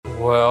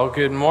Well,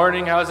 good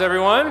morning. How's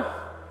everyone?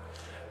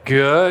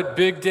 Good.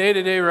 Big day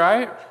today,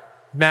 right?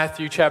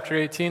 Matthew chapter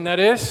 18, that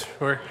is.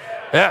 I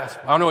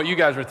don't know what you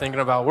guys were thinking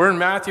about. We're in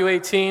Matthew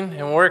 18,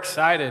 and we're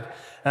excited.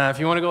 If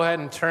you want to go ahead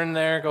and turn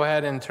there, go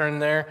ahead and turn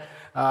there.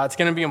 It's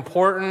going to be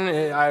important.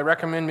 I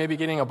recommend maybe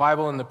getting a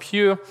Bible in the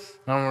pew.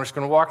 We're just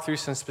going to walk through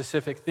some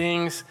specific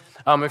things.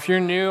 If you're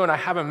new and I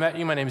haven't met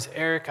you, my name is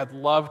Eric. I'd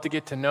love to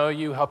get to know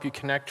you, help you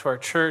connect to our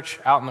church.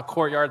 Out in the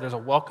courtyard, there's a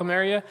welcome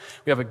area.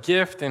 We have a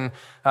gift, and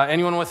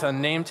anyone with a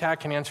name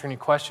tag can answer any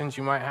questions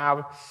you might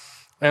have.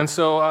 And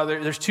so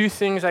there's two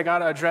things I got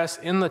to address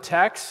in the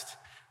text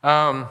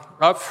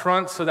up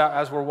front, so that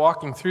as we're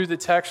walking through the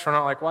text, we're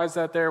not like, why is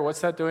that there?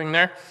 What's that doing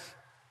there?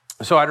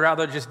 So I'd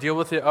rather just deal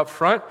with it up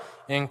front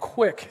and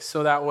quick,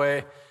 so that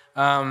way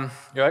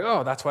you're like,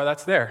 oh, that's why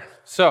that's there.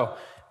 So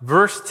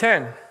verse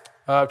 10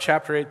 of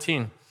chapter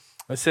 18,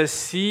 it says,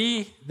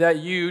 "See that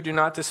you do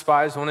not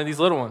despise one of these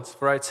little ones,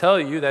 for I tell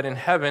you that in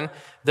heaven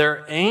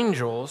their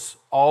angels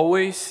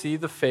always see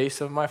the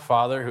face of my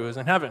Father who is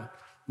in heaven."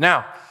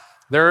 Now,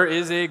 there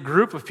is a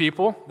group of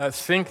people that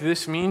think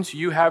this means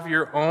you have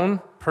your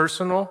own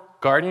personal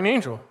guardian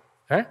angel,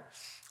 okay?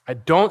 I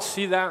don't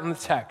see that in the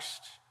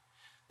text,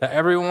 that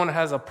everyone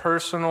has a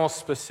personal,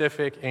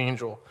 specific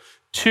angel.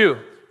 2,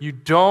 you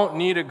don't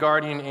need a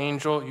guardian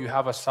angel, you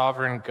have a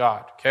sovereign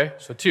God, okay?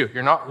 So 2,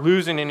 you're not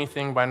losing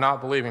anything by not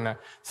believing that.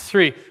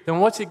 3, then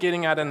what's it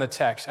getting at in the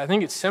text? I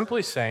think it's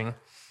simply saying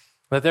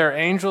that there are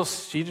angels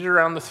seated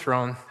around the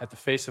throne at the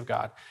face of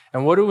God.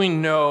 And what do we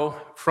know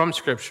from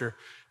Scripture?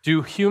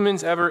 Do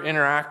humans ever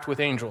interact with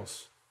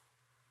angels?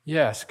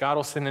 Yes, God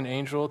will send an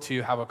angel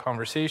to have a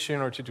conversation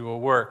or to do a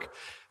work.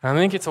 And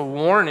I think it's a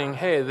warning,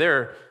 hey, there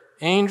are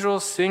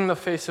angels seeing the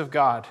face of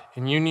God,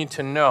 and you need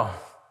to know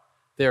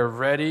they're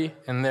ready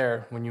and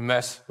there when you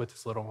mess with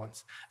these little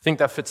ones. I think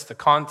that fits the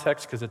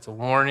context because it's a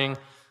warning,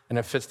 and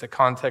it fits the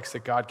context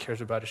that God cares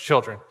about his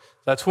children.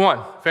 So that's 1.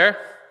 Fair?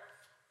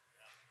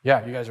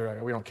 Yeah, you guys are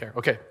right. We don't care.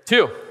 Okay,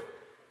 2.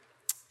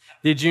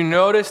 Did you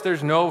notice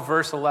there's no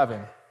verse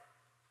 11?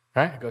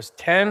 Right? It goes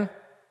 10,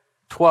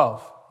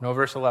 12, no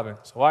verse 11.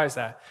 So why is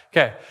that?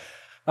 Okay,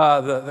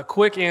 the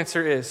quick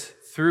answer is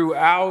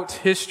throughout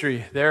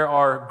history, there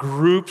are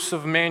groups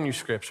of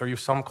manuscripts, or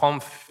some call them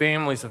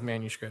families of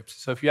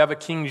manuscripts. So if you have a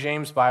King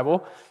James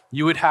Bible,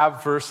 you would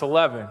have verse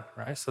 11,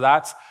 right? So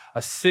that's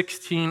a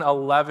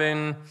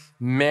 1611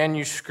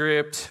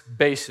 manuscript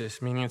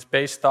basis, meaning it's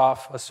based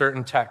off a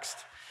certain text.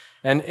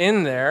 And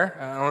in there,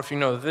 I don't know if you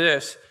know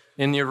this,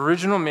 in the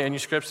original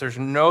manuscripts, there's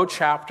no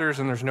chapters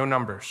and there's no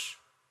numbers.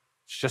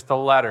 It's just a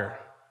letter.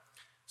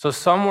 So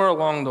somewhere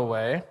along the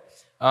way,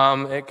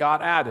 it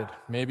got added.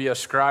 Maybe a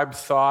scribe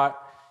thought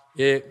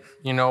it,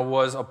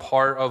 was a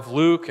part of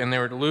Luke, and they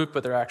were to Luke,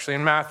 but they're actually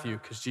in Matthew,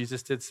 because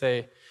Jesus did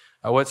say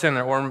what's in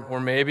there. Or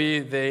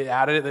maybe they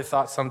added it, they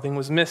thought something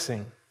was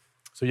missing.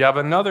 So you have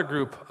another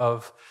group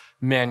of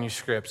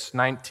manuscripts,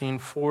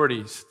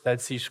 1940s, Dead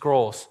Sea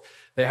Scrolls.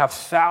 They have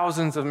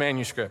thousands of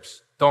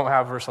manuscripts, don't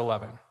have verse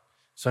 11.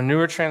 So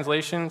newer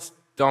translations,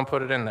 don't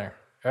put it in there,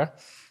 okay?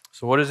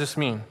 So what does this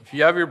mean? If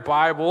you have your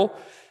Bible,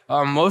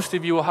 most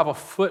of you will have a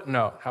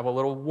footnote, have a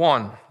little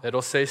 1.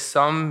 It'll say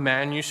some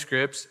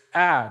manuscripts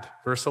add,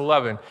 verse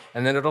 11,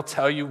 and then it'll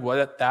tell you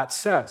what that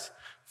says.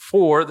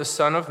 For the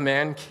Son of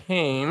Man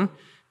came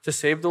to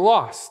save the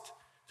lost.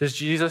 Does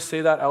Jesus say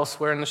that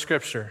elsewhere in the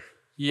Scripture?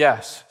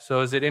 Yes.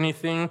 So is it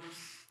anything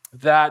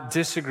that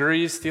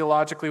disagrees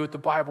theologically with the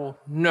Bible?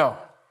 No.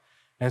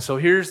 And so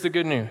here's the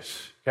good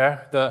news,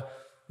 okay?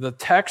 The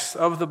texts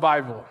of the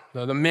Bible,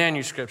 the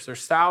manuscripts,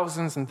 there's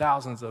thousands and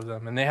thousands of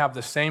them, and they have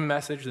the same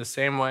message, the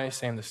same way,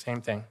 saying the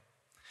same thing.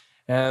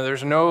 And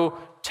there's no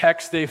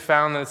text they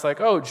found that's like,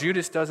 oh,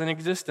 Judas doesn't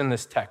exist in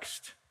this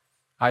text.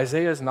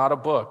 Isaiah is not a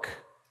book.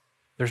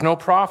 There's no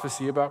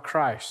prophecy about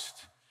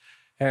Christ.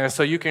 And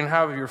so you can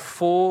have your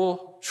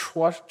full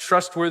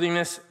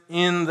trustworthiness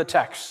in the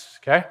text,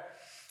 okay?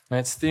 And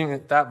it's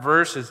that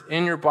verse is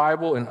in your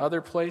Bible in other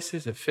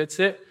places, it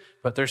fits it,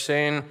 but they're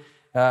saying,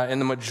 in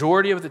the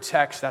majority of the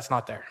text, that's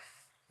not there.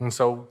 And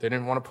so they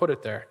didn't want to put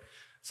it there.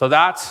 So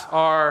that's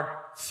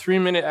our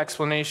 3-minute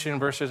explanation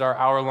versus our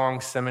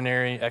hour-long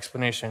seminary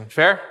explanation.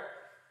 Fair?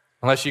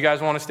 Unless you guys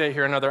want to stay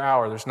here another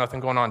hour. There's nothing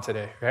going on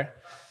today, okay?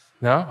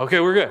 No? Okay,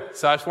 we're good.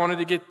 So I just wanted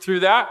to get through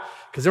that,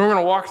 because then we're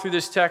going to walk through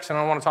this text, and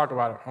I want to talk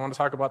about it. I want to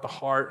talk about the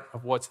heart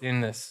of what's in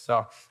this.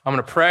 So I'm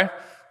going to pray,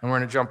 and we're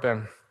going to jump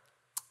in.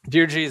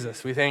 Dear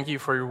Jesus, we thank you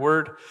for your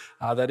word,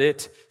 that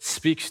it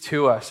speaks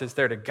to us. It's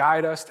there to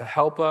guide us, to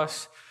help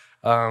us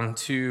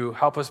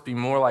be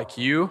more like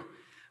you.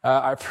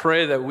 I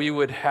pray that we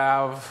would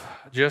have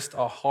just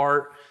a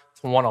heart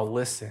to want to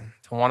listen,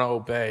 to want to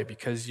obey,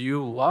 because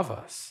you love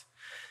us.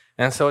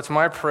 And so it's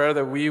my prayer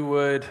that we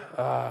would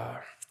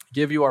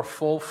give you our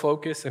full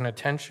focus and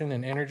attention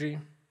and energy,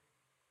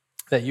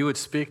 that you would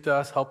speak to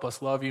us, help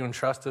us love you, and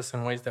trust us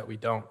in ways that we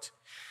don't.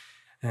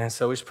 And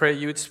so we just pray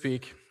you would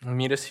speak and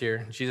meet us here.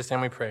 In Jesus'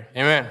 name we pray.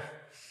 Amen.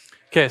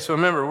 Okay, so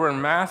remember, we're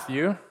in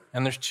Matthew,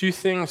 and there's 2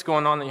 things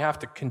going on that you have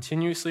to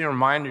continuously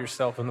remind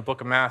yourself in the book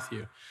of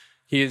Matthew.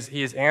 He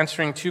is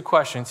answering two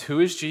questions.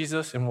 Who is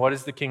Jesus and what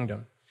is the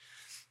kingdom?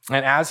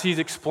 And as he's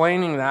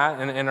explaining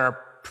that in our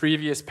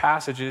previous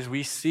passages,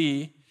 we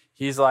see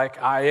he's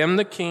like, I am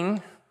the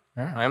king,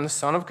 I am the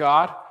Son of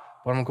God,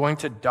 but I'm going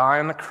to die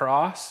on the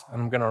cross,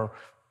 and I'm going to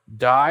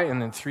die,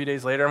 and then 3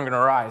 days later I'm going to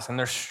rise. And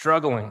they're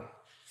struggling.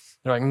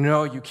 They're like,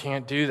 no, you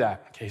can't do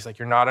that. Okay, he's like,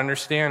 you're not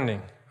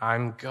understanding.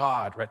 I'm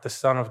God, right? The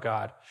Son of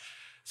God.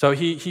 So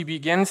he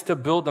begins to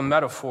build a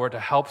metaphor to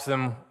help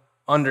them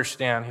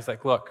understand. He's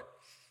like, look,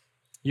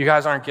 you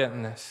guys aren't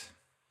getting this.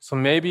 So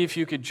maybe if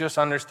you could just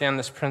understand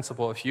this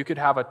principle, if you could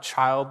have a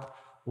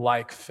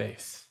childlike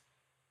faith,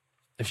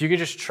 if you could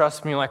just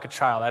trust me like a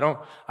child.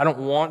 I don't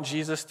want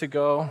Jesus to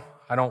go.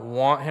 I don't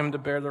want him to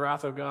bear the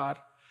wrath of God.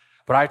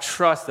 But I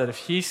trust that if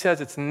he says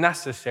it's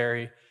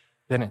necessary,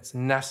 then it's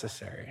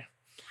necessary.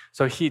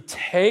 So he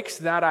takes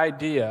that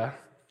idea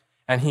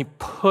and he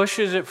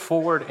pushes it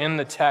forward in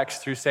the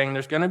text through saying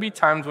there's going to be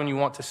times when you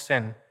want to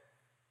sin.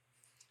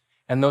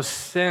 And those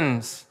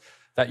sins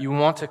that you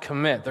want to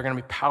commit, they're going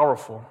to be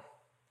powerful.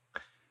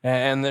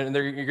 And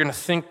you're going to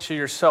think to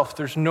yourself,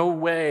 there's no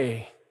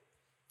way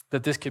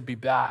that this could be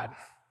bad.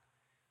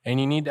 And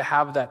you need to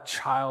have that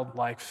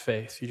childlike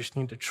faith. You just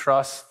need to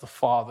trust the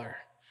Father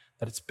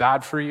that it's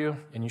bad for you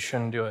and you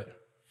shouldn't do it.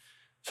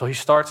 So he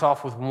starts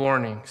off with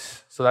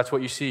warnings. So that's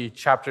what you see,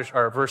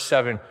 verse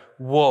 7.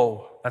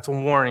 Woe, that's a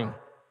warning.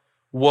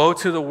 Woe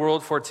to the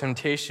world for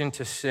temptation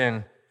to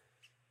sin.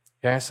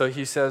 Okay, so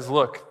he says,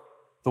 look,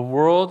 the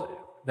world,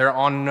 they're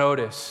on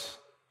notice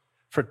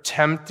for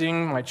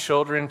tempting my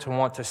children to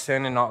want to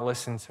sin and not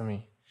listen to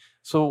me.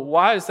 So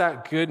why is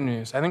that good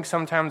news? I think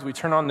sometimes we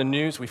turn on the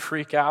news, we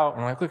freak out,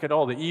 and we're like, look at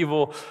all the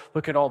evil,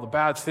 look at all the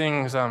bad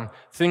things,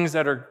 things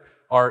that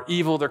are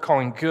evil, they're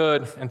calling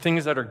good, and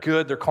things that are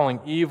good, they're calling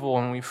evil,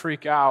 and we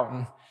freak out.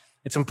 And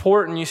it's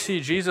important, you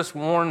see, Jesus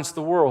warns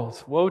the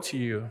world, woe to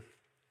you.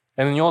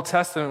 And in the Old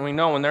Testament, we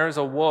know when there is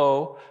a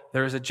woe,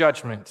 there is a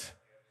judgment.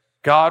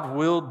 God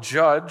will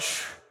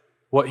judge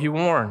what he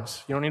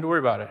warns. You don't need to worry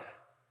about it.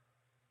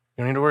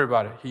 You don't need to worry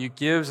about it. He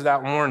gives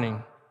that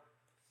warning.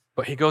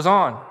 But he goes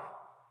on.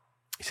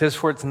 He says,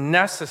 for it's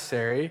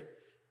necessary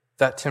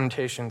that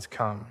temptations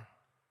come.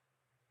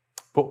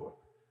 But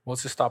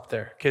let's just stop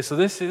there. Okay, so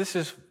this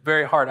is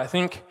very hard. I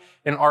think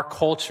in our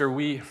culture,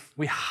 we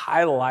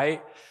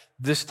highlight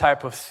this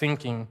type of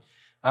thinking,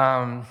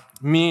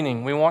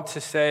 meaning we want to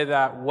say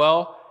that,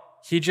 well,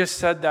 he just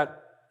said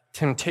that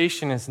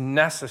temptation is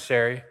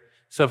necessary.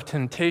 So if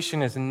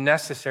temptation is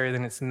necessary,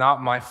 then it's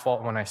not my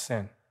fault when I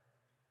sin.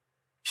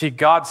 See,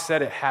 God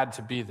said it had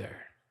to be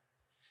there.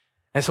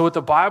 And so what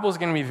the Bible is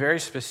going to be very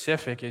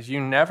specific is you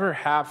never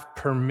have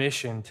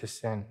permission to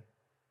sin.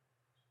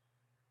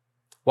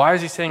 Why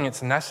is he saying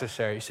it's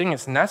necessary? He's saying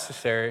it's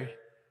necessary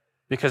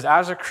because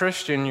as a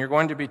Christian, you're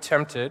going to be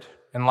tempted,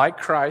 and like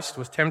Christ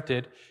was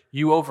tempted,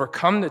 you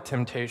overcome the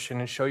temptation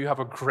and show you have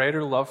a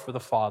greater love for the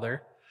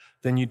Father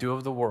than you do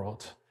of the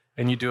world,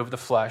 and you do of the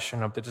flesh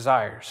and of the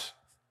desires.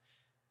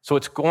 So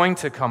it's going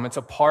to come. It's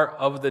a part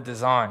of the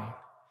design.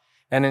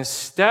 And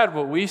instead,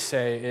 what we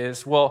say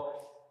is, well,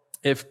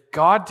 if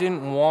God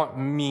didn't want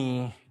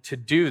me to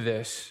do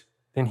this,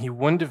 then he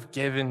wouldn't have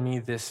given me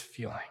this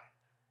feeling.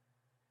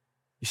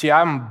 You see,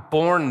 I'm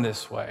born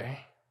this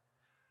way.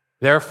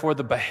 Therefore,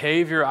 the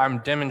behavior I'm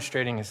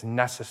demonstrating is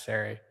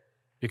necessary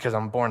because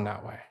I'm born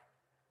that way.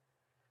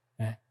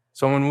 Okay?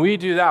 So when we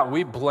do that,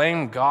 we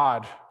blame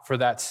God for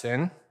that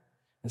sin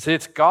and say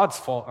it's God's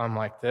fault I'm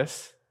like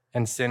this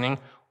and sinning,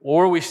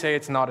 or we say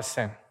it's not a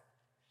sin.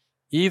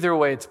 Either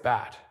way, it's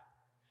bad.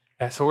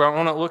 Okay, so I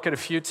want to look at a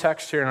few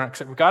texts here,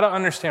 and we've got to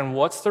understand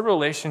what's the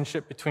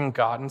relationship between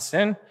God and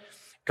sin,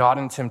 God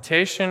and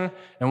temptation,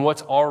 and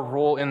what's our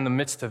role in the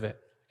midst of it.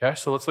 Okay,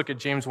 so let's look at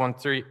James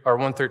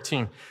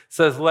 1:13. It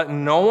says, let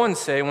no one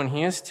say when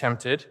he is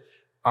tempted,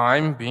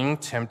 I'm being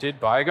tempted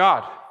by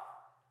God.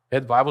 Okay,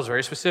 the Bible is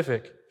very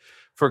specific.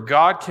 For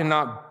God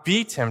cannot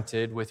be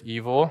tempted with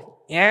evil,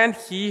 and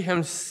he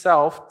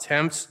himself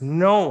tempts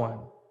no one.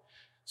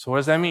 So what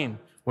does that mean?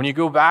 When you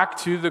go back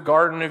to the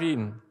Garden of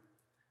Eden,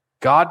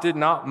 God did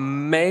not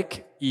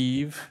make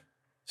Eve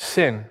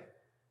sin.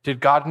 Did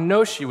God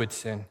know she would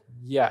sin?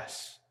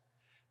 Yes.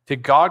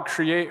 Did God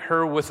create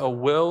her with a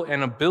will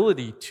and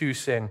ability to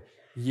sin?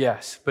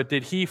 Yes. But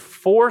did he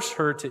force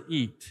her to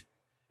eat?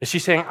 Is she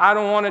saying, I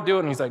don't want to do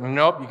it? And he's like,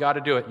 nope, you got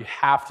to do it. You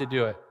have to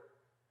do it.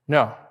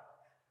 No.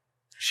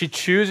 She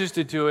chooses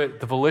to do it,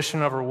 the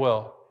volition of her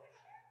will.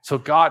 So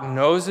God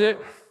knows it.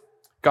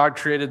 God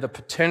created the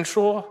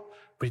potential,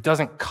 but he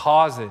doesn't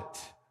cause it.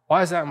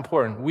 Why is that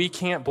important? We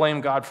can't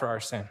blame God for our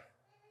sin.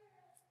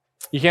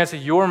 You can't say,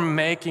 you're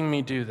making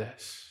me do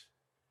this.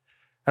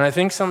 And I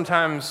think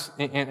sometimes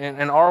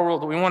in our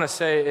world, what we want to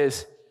say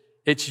is,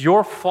 it's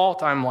your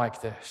fault I'm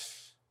like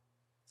this.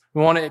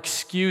 We want to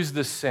excuse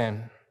the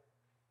sin.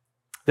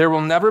 There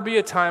will never be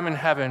a time in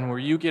heaven where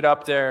you get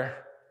up there,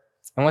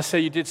 and let's say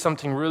you did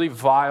something really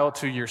vile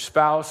to your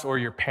spouse or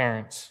your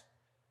parents.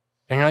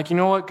 And you're like, you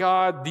know what,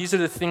 God? These are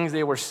the things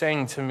they were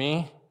saying to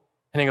me.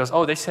 And he goes,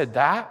 oh, they said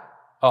that?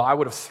 Oh, I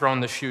would have thrown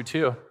the shoe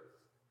too.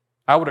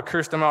 I would have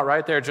cursed them out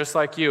right there, just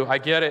like you. I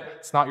get it.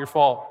 It's not your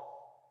fault.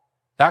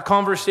 That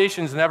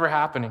conversation's never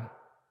happening.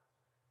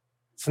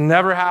 It's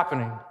never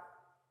happening.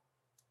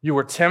 You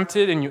were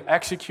tempted and you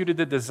executed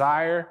the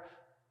desire,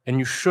 and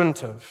you shouldn't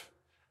have.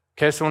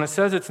 Okay, so when it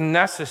says it's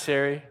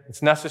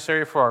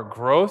necessary for our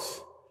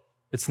growth.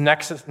 It's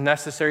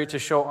necessary to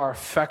show our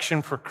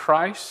affection for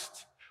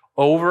Christ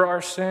over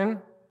our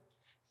sin.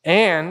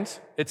 And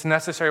it's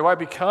necessary. Why?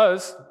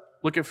 Because,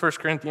 look at 1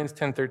 Corinthians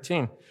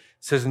 10:13. It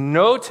says,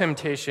 no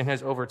temptation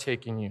has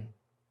overtaken you.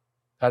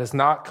 That is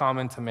not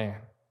common to man.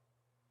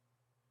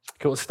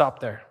 Okay, let's stop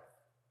there.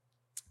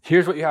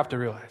 Here's what you have to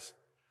realize.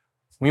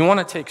 We want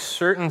to take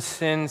certain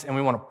sins and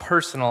we want to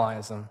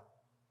personalize them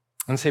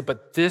and say,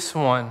 but this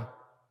one,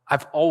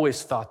 I've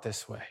always thought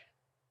this way.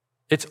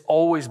 It's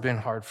always been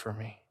hard for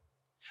me.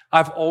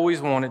 I've always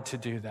wanted to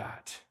do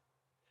that.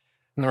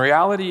 And the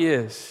reality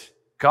is,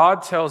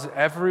 God tells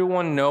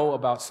everyone no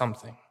about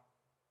something.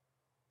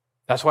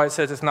 That's why it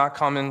says it's not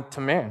common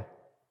to man.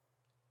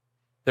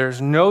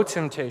 There's no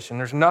temptation.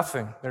 There's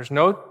nothing. There's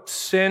no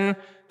sin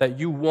that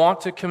you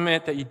want to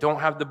commit that you don't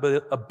have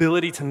the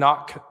ability to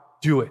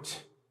not do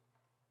it.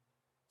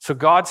 So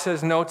God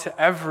says no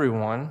to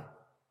everyone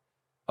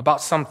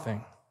about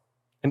something.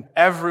 And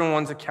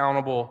everyone's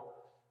accountable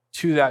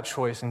to that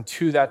choice and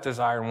to that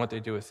desire and what they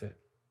do with it.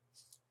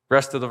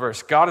 Rest of the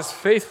verse. God is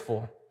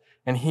faithful,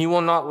 and he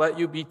will not let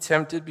you be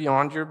tempted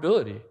beyond your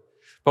ability.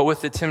 But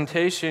with the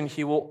temptation,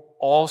 he will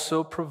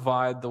also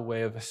provide the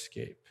way of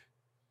escape,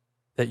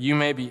 that you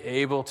may be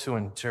able to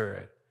endure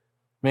it.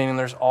 Meaning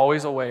there's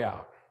always a way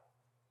out.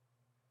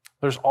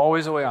 There's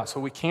always a way out. So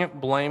we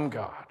can't blame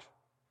God.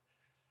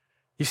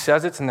 He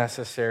says it's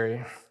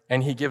necessary,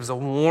 and he gives a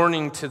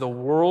warning to the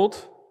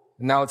world.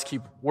 Now let's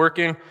keep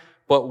working.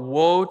 But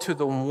woe to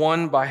the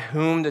one by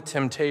whom the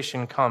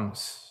temptation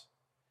comes.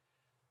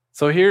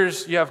 So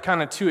you have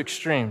kind of two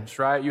extremes,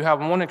 right? You have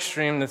one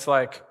extreme that's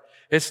like,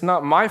 it's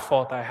not my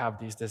fault I have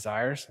these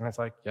desires. And it's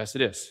like, yes,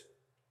 it is.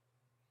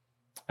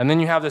 And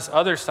then you have this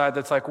other side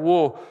that's like,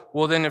 well,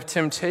 then if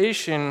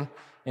temptation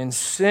and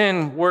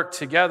sin work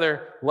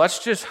together,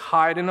 let's just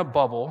hide in a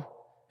bubble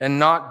and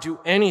not do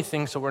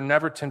anything so we're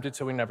never tempted,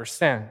 so we never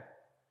sin.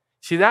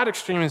 See, that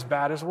extreme is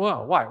bad as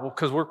well. Why? Well,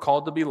 because we're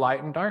called to be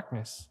light in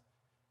darkness.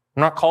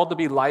 We're not called to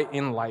be light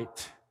in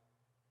light.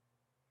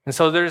 And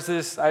so there's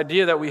this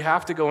idea that we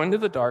have to go into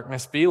the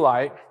darkness, be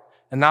light,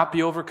 and not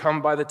be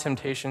overcome by the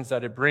temptations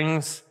that it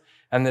brings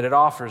and that it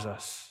offers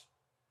us.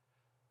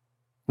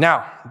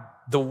 Now,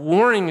 the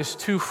warning is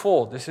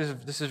twofold. This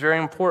is very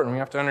important. We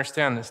have to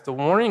understand this. The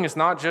warning is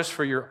not just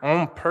for your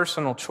own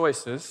personal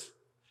choices.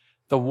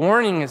 The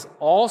warning is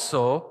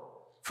also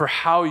for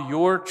how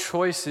your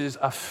choices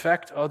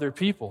affect other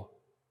people.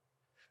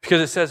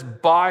 Because it says,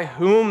 by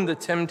whom the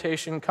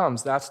temptation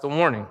comes. That's the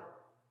warning.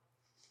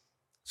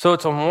 So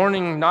it's a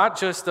warning not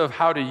just of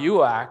how do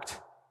you act,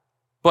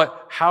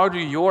 but how do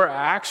your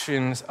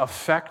actions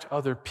affect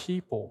other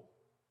people?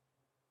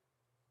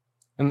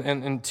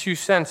 In two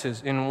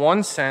senses. In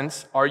one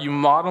sense, are you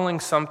modeling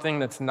something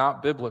that's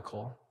not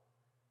biblical?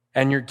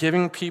 And you're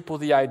giving people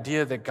the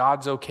idea that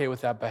God's okay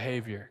with that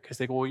behavior. Because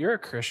they go, well, you're a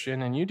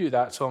Christian and you do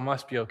that, so it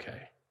must be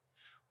okay.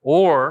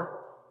 Or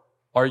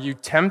are you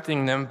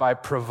tempting them by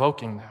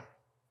provoking them?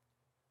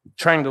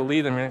 Trying to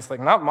lead them, and it's like,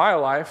 not my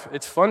life.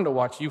 It's fun to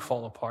watch you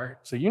fall apart,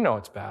 so you know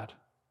it's bad.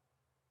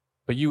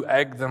 But you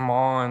egg them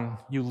on,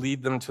 you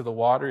lead them to the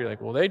water, you're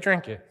like, well, they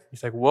drink it.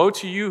 He's like, woe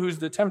to you who's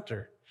the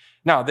tempter.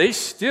 Now, they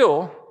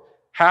still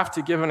have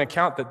to give an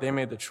account that they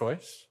made the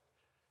choice.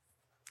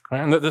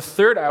 And the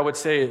third, I would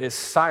say, is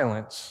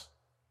silence.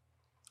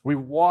 We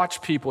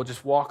watch people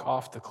just walk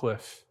off the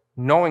cliff,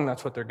 knowing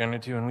that's what they're going to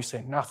do, and we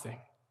say nothing.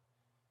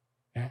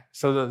 Okay?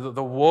 So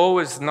the woe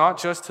is not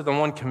just to the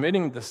one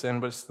committing the sin,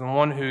 but it's the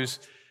one who's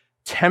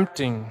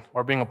tempting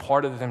or being a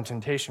part of the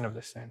temptation of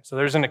the sin. So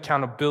there's an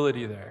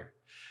accountability there.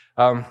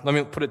 Let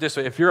me put it this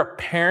way. If you're a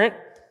parent,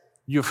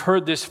 you've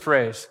heard this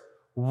phrase,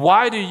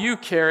 why do you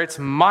care? It's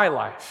my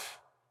life.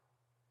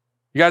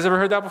 You guys ever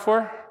heard that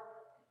before?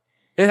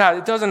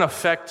 It doesn't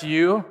affect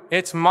you.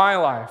 It's my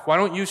life. Why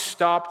don't you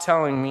stop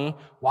telling me,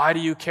 why do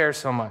you care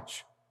so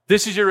much?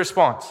 This is your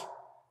response.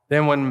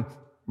 Then when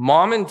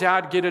mom and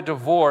dad get a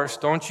divorce,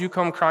 don't you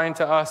come crying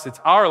to us. It's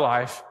our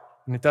life,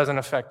 and it doesn't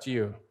affect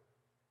you.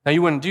 Now,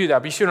 you wouldn't do that,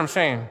 but you see what I'm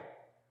saying?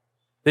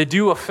 They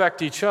do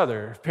affect each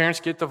other. If parents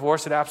get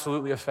divorced, it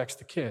absolutely affects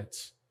the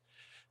kids.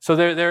 So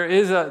there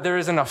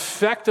is an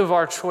effect of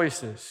our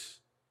choices.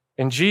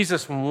 And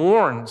Jesus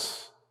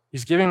warns,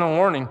 he's giving a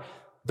warning,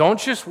 don't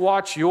just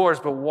watch yours,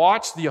 but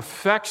watch the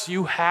effects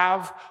you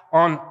have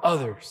on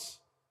others.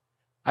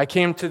 I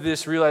came to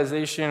this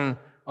realization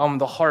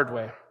the hard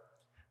way.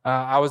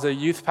 I was a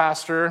youth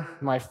pastor,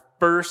 my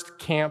first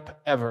camp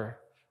ever.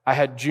 I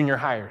had junior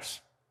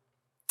hires.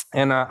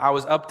 And I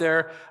was up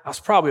there. I was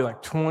probably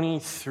like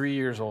 23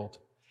 years old.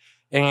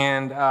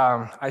 And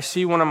I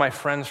see one of my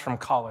friends from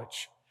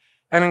college.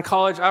 And in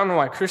college, I don't know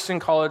why, Christian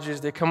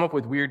colleges, they come up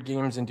with weird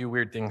games and do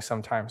weird things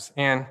sometimes.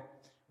 And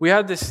we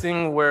had this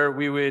thing where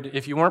we would,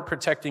 if you weren't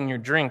protecting your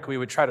drink, we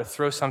would try to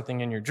throw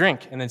something in your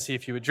drink and then see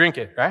if you would drink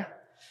it, right?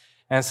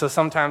 And so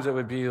sometimes it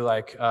would be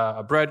like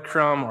a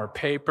breadcrumb or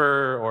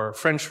paper or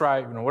French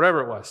fry,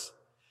 whatever it was.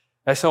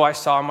 And so I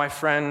saw my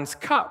friend's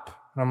cup,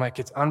 and I'm like,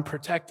 it's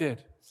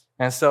unprotected.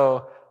 And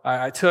so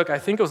I took, I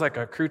think it was like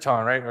a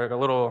crouton, right? Or like a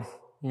little,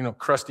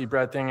 crusty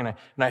bread thing, and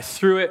I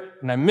threw it,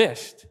 and I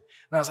missed.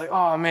 And I was like,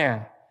 oh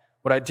man.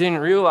 What I didn't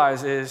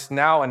realize is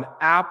now an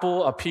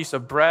apple, a piece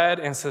of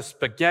bread, and some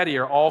spaghetti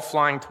are all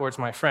flying towards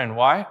my friend.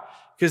 Why?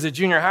 Because the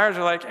junior hires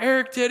are like,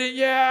 Eric did it,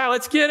 yeah,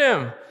 let's get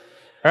him.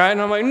 All right,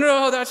 and I'm like,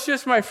 no, that's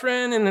just my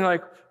friend. And they're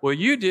like, well,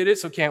 you did it,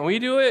 so can't we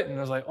do it? And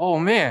I was like, oh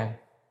man,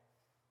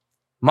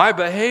 my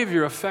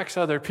behavior affects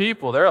other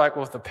people. They're like,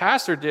 well, if the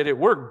pastor did it,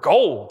 we're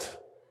gold.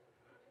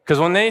 Because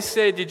when they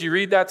say, did you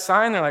read that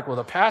sign? They're like, well,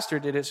 the pastor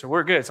did it, so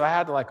we're good. So I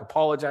had to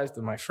apologize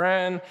to my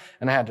friend,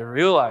 and I had to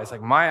realize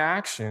my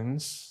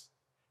actions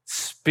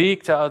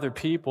speak to other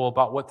people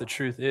about what the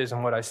truth is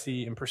and what I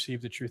see and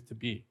perceive the truth to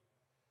be.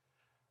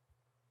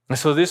 And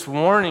so this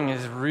warning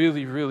is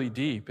really, really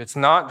deep. It's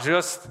not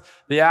just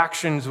the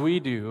actions we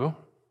do,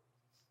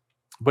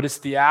 but it's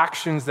the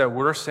actions that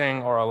we're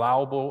saying are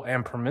allowable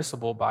and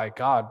permissible by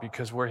God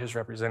because we're his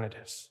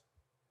representatives.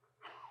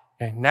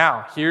 Okay,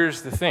 now,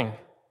 here's the thing.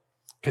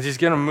 Because he's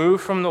going to move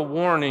from the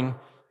warning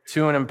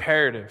to an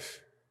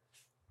imperative.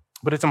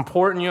 But it's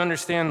important you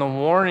understand the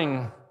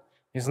warning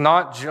is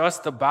not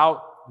just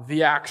about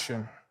the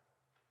action.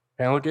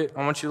 Okay,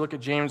 I want you to look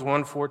at James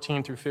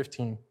 1:14 through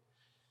 15. It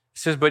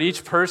says, but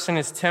each person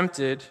is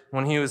tempted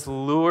when he was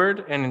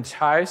lured and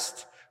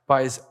enticed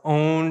by his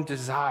own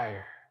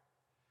desire.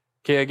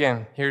 Okay,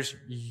 again, here's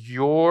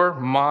your,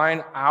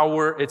 mine,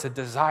 our, it's a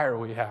desire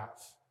we have.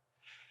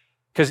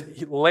 Because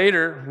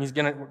later, he's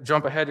going to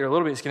jump ahead here a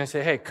little bit. He's going to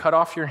say, hey, cut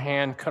off your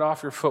hand, cut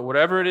off your foot,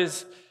 whatever it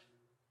is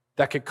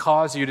that could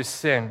cause you to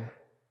sin.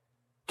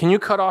 Can you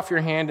cut off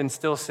your hand and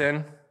still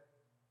sin?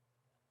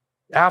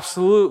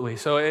 Absolutely.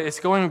 So it's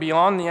going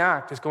beyond the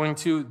act. It's going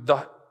to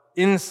the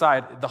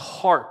inside, the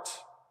heart.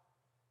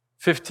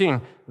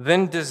 15,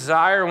 then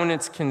desire when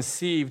it's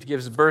conceived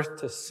gives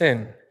birth to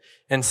sin.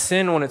 And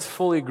sin when it's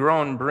fully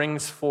grown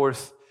brings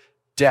forth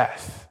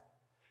death.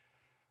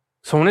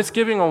 So when it's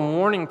giving a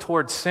warning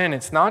towards sin,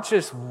 it's not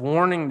just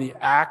warning the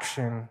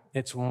action,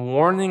 it's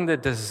warning the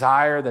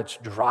desire that's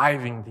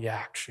driving the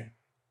action.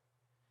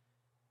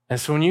 And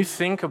so when you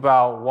think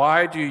about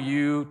why do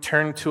you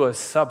turn to a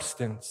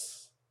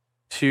substance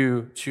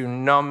to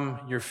numb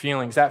your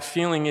feelings, that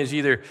feeling is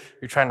either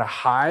you're trying to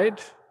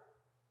hide,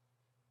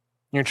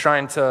 you're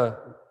trying to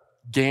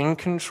gain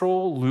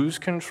control, lose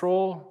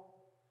control.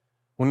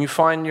 When you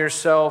find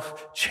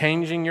yourself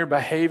changing your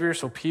behavior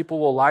so people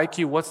will like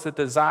you, what's the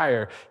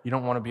desire? You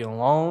don't want to be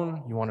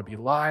alone. You want to be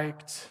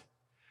liked.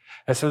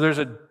 And so there's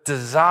a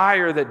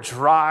desire that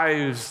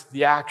drives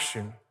the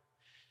action.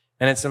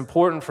 And it's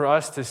important for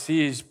us to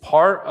see as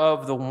part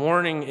of the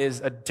warning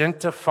is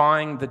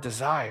identifying the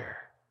desire.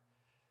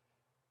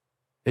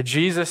 That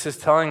Jesus is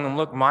telling them,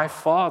 look, my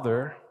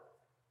Father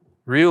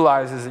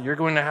realizes that you're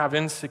going to have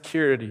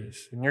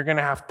insecurities and you're going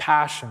to have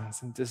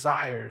passions and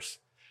desires.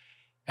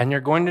 And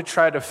you're going to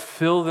try to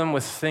fill them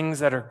with things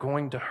that are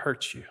going to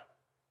hurt you.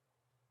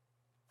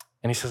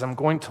 And he says, I'm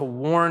going to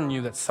warn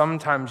you that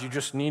sometimes you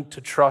just need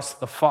to trust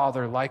the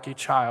Father like a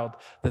child,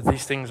 that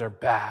these things are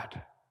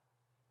bad.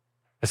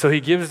 And so he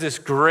gives this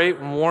great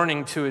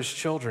warning to his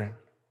children.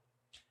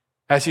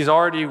 As he's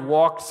already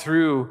walked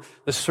through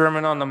the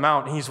Sermon on the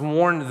Mount, he's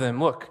warned them,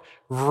 look,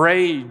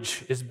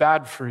 rage is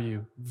bad for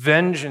you.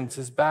 Vengeance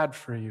is bad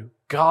for you.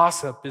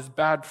 Gossip is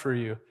bad for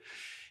you.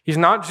 He's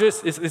not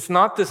just, it's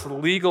not this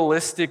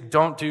legalistic,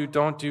 don't do.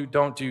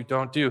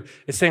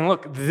 It's saying,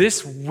 look,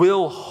 this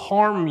will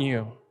harm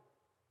you.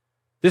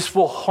 This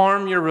will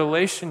harm your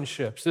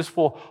relationships. This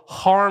will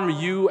harm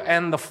you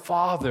and the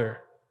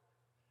Father.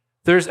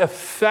 There's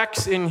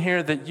effects in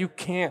here that you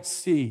can't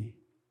see.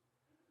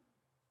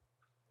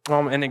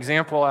 An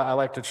example I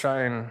like to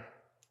try and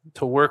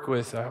to work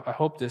with, I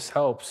hope this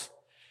helps.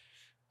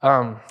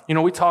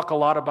 We talk a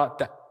lot about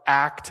the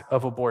act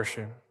of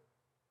abortion.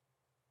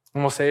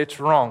 And we'll say it's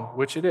wrong,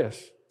 which it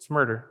is. It's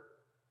murder.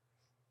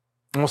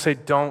 And we'll say,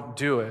 don't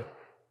do it.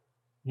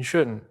 You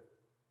shouldn't.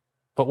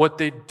 But what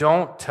they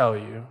don't tell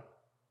you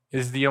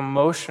is the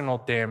emotional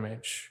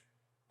damage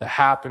that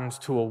happens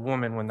to a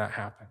woman when that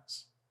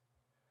happens.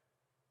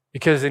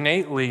 Because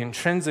innately,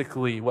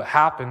 intrinsically, what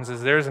happens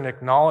is there's an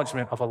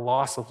acknowledgement of a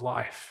loss of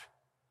life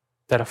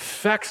that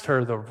affects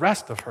her the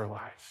rest of her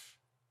life.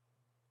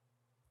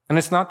 And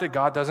it's not that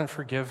God doesn't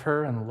forgive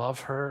her and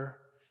love her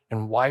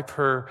and wipe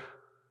her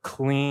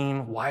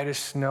clean, white as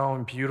snow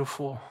and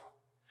beautiful,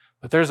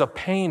 but there's a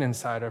pain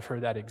inside of her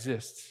that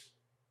exists.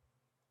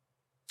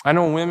 I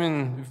know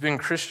women who've been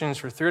Christians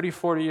for 30,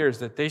 40 years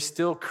that they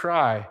still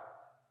cry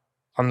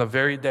on the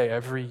very day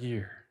every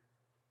year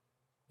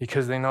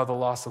because they know the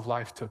loss of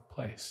life took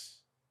place.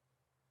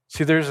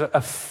 See, there's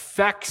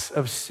effects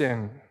of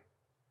sin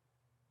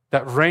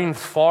that reign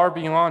far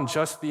beyond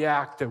just the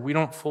act that we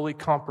don't fully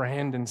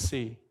comprehend and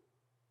see.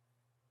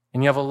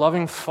 And you have a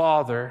loving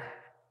Father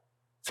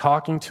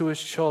talking to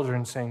his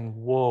children saying,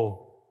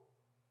 whoa,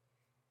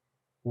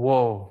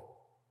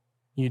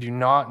 You do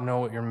not know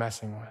what you're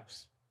messing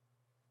with.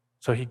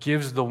 So he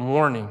gives the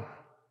warning.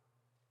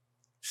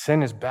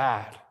 Sin is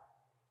bad.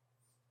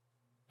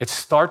 It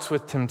starts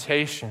with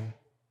temptation.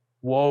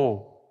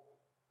 Whoa.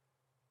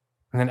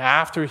 And then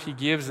after he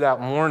gives that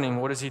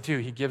warning, what does he do?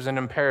 He gives an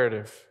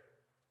imperative.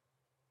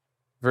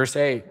 Verse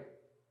 8,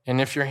 and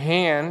if your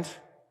hand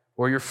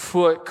or your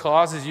foot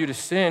causes you to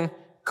sin,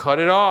 cut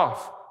it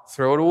off,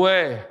 throw it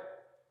away.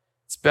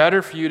 It's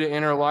better for you to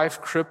enter life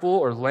crippled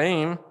or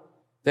lame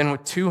than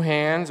with 2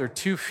 hands or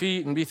 2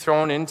 feet and be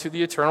thrown into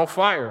the eternal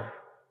fire.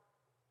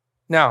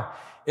 Now,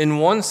 in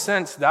one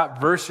sense, that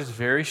verse is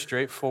very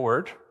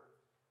straightforward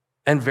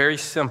and very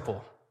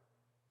simple.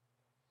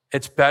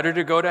 It's better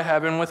to go to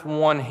heaven with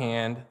 1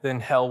 hand than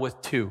hell with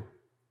 2.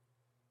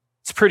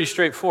 It's pretty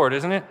straightforward,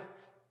 isn't it?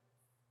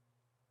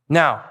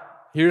 Now,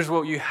 here's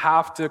what you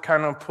have to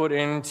kind of put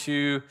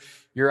into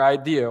your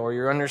idea or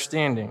your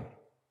understanding.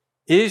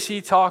 Is he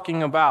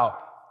talking about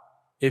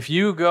if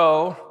you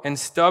go and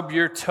stub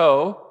your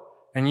toe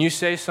and you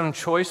say some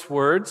choice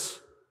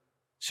words,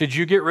 should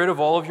you get rid of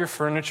all of your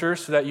furniture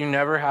so that you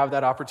never have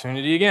that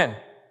opportunity again?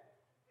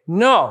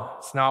 No,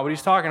 it's not what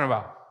he's talking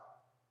about.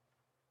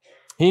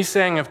 He's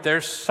saying if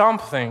there's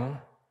something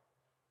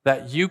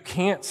that you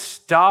can't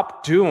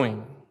stop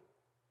doing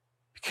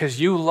because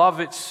you love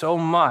it so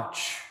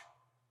much,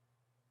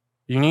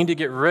 you need to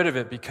get rid of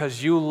it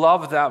because you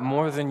love that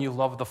more than you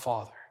love the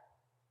Father,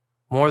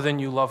 more than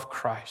you love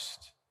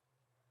Christ.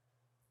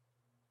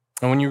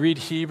 And when you read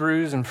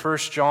Hebrews and 1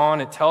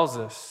 John, it tells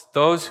us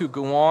those who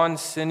go on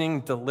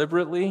sinning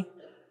deliberately,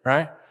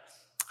 right?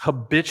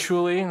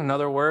 Habitually,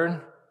 another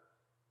word,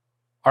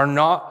 are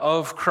not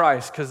of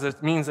Christ, because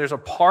it means there's a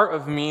part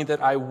of me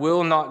that I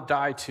will not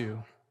die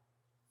to.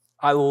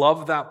 I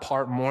love that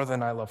part more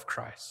than I love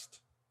Christ.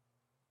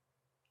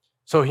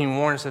 So he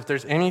warns, if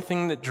there's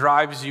anything that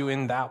drives you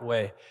in that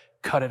way,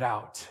 cut it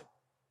out,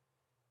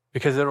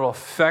 because it will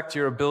affect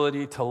your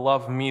ability to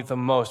love me the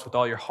most with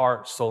all your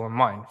heart, soul, and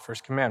mind.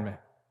 First commandment.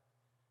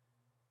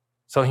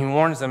 So he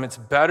warns them, it's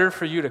better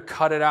for you to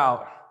cut it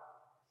out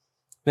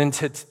than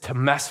to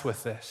mess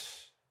with this.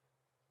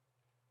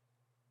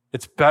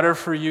 It's better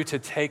for you to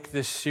take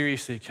this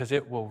seriously because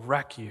it will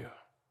wreck you.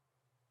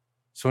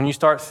 So when you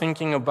start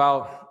thinking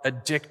about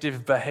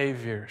addictive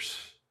behaviors,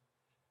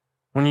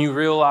 when you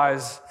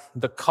realize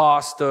the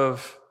cost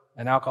of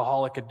an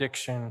alcoholic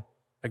addiction,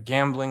 a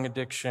gambling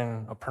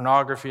addiction, a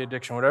pornography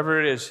addiction, whatever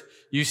it is,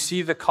 you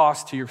see the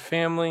cost to your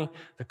family,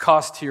 the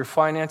cost to your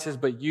finances,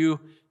 but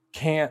you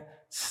can't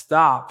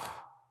stop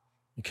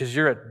because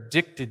you're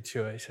addicted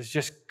to it. He says,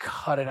 just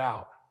cut it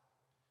out.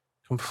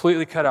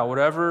 Completely cut out,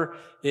 whatever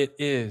it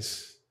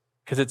is,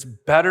 because it's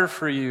better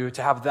for you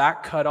to have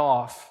that cut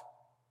off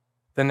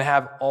than to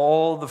have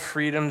all the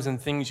freedoms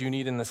and things you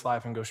need in this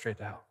life and go straight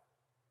to hell.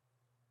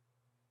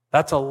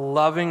 That's a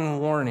loving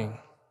warning.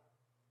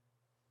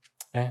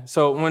 Okay?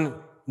 So when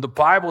the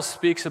Bible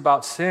speaks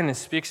about sin, it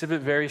speaks of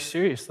it very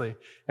seriously.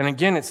 And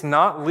again, it's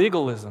not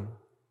legalism.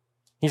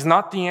 He's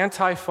not the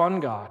anti-fun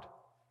God.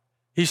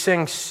 He's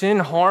saying sin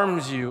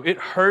harms you, it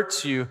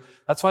hurts you.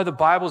 That's why the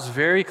Bible's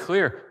very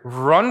clear.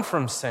 Run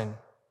from sin.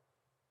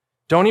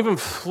 Don't even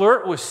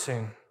flirt with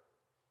sin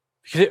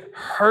because it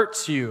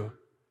hurts you.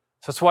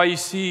 So that's why you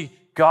see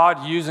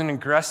God use an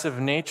aggressive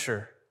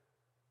nature.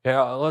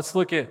 Yeah, let's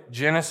look at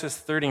Genesis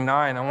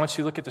 39. I want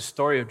you to look at the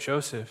story of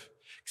Joseph.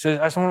 So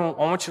I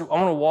want to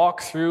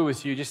walk through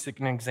with you just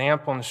an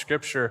example in the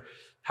scripture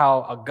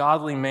how a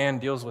godly man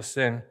deals with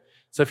sin.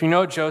 So if you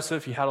know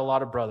Joseph, he had a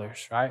lot of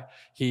brothers, right?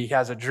 He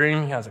has a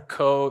dream, he has a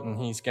coat,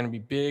 and he's going to be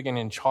big and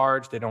in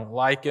charge. They don't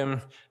like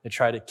him. They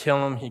try to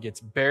kill him. He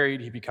gets buried.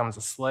 He becomes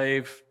a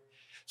slave.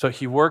 So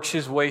he works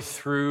his way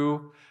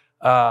through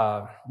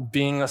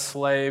being a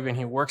slave, and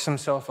he works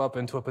himself up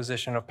into a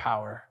position of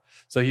power.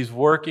 So he's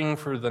working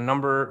for the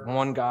number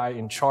 1 guy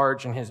in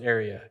charge in his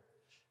area.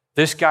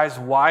 This guy's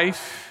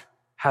wife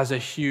has a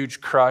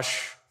huge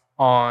crush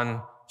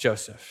on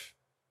Joseph,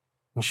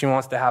 and she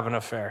wants to have an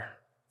affair.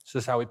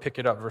 This is how we pick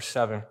it up, verse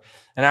 7.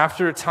 And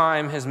after a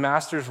time, his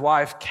master's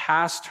wife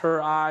cast her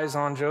eyes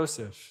on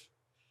Joseph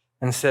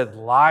and said,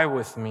 lie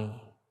with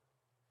me.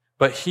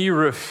 But he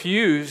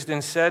refused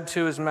and said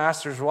to his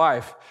master's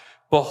wife,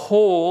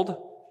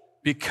 behold,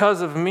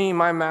 because of me,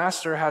 my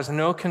master has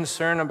no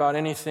concern about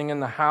anything in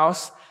the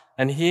house,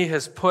 and he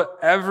has put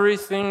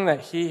everything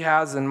that he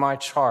has in my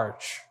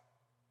charge.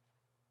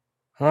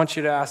 I want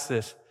you to ask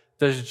this.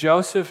 Does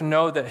Joseph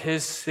know that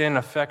his sin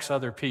affects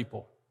other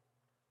people?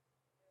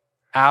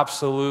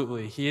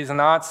 Absolutely. He is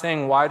not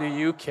saying, why do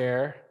you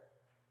care?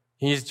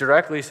 He's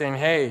directly saying,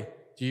 hey,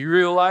 do you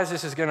realize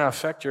this is going to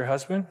affect your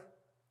husband?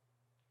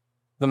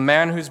 The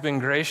man who's been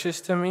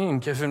gracious to me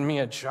and given me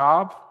a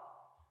job?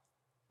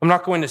 I'm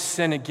not going to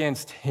sin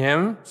against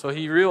him. So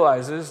he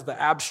realizes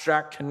the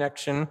abstract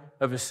connection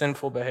of his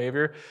sinful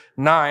behavior.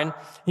 9,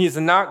 he is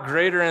not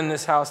greater in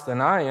this house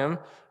than I am,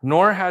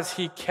 nor has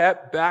he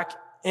kept back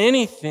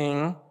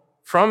anything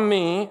from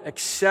me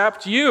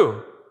except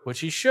you, which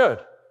he should,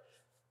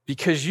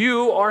 because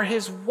you are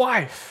his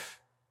wife.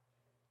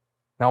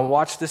 Now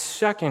watch the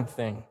second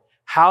thing.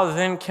 How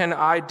then can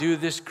I do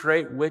this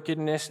great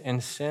wickedness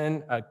and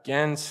sin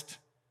against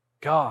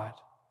God?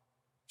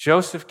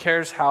 Joseph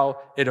cares how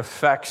it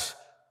affects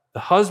the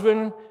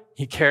husband.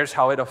 He cares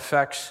how it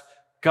affects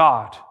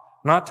God.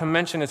 Not to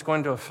mention it's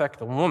going to affect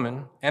the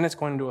woman and it's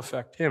going to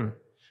affect him.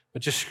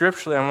 But just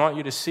scripturally, I want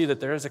you to see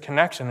that there is a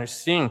connection.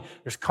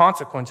 There's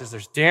consequences,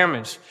 there's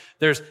damage.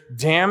 There's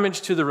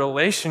damage to the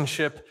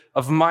relationship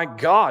of my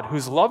God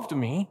who's loved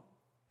me,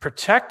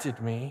 protected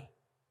me,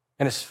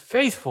 and is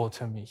faithful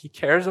to me. He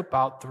cares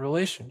about the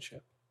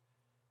relationship.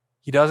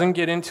 He doesn't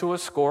get into a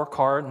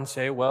scorecard and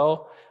say,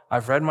 well,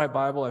 I've read my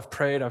Bible, I've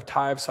prayed, I've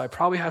tithed, so I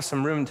probably have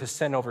some room to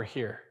sin over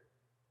here.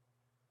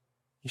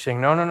 He's saying,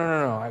 no,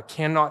 I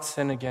cannot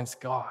sin against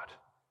God.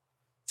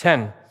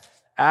 10,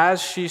 as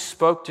she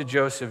spoke to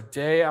Joseph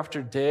day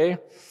after day,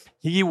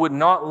 he would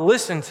not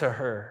listen to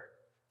her,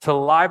 to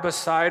lie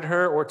beside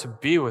her or to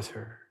be with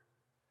her.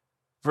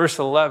 Verse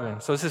 11,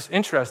 so this is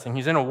interesting.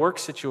 He's in a work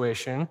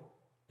situation,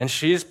 and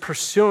she's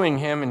pursuing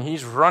him, and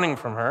he's running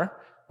from her.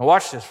 Now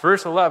watch this,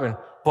 verse 11,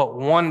 but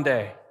one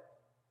day,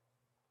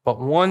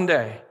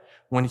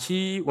 when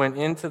he went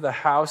into the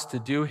house to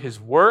do his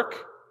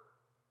work,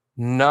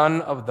 none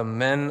of the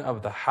men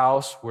of the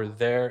house were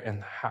there in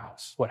the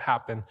house. What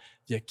happened?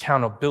 The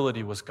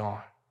accountability was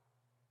gone.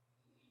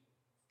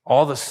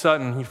 All of a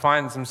sudden, he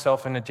finds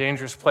himself in a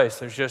dangerous place.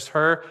 There's just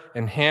her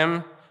and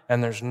him,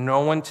 and there's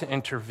no one to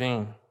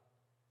intervene.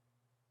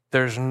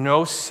 There's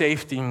no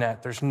safety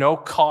net. There's no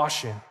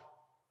caution.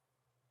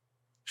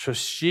 So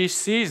she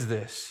sees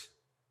this,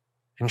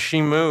 and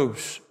she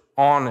moves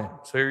on it.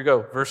 So here you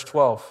go, verse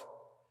 12.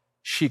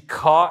 She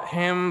caught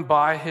him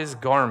by his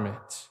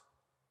garment,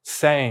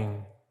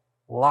 saying,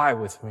 lie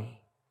with me.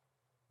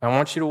 I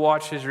want you to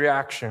watch his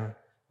reaction.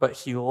 But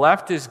he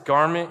left his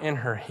garment in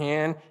her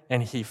hand,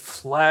 and he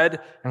fled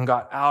and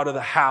got out of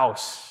the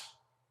house.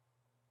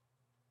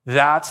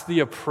 That's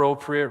the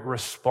appropriate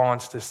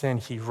response to sin.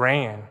 He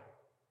ran.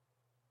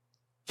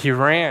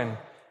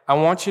 I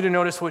want you to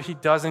notice what he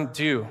doesn't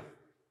do.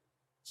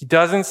 He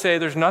doesn't say,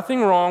 there's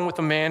nothing wrong with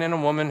a man and a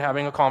woman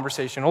having a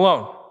conversation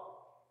alone.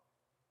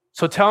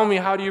 So tell me,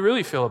 how do you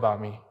really feel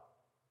about me?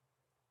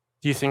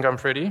 Do you think I'm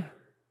pretty?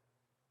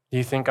 Do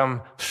you think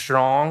I'm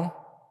strong?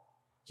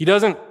 He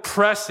doesn't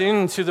press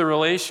into the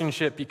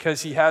relationship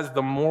because he has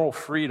the moral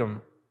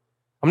freedom.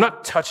 I'm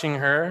not touching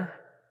her.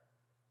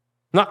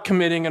 I'm not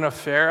committing an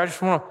affair. I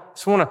just want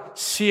to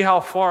see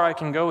how far I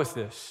can go with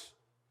this.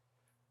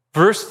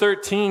 Verse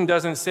 13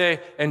 doesn't say,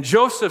 and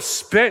Joseph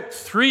spent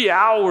 3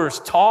 hours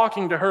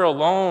talking to her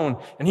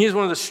alone, and he is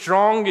one of the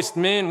strongest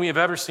men we have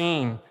ever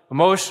seen,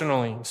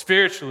 emotionally,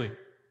 spiritually.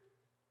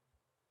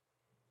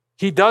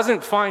 He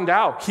doesn't find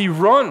out. He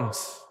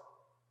runs.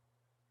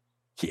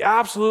 He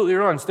absolutely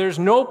runs. There's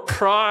no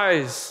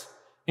prize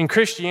in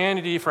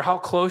Christianity for how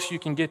close you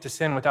can get to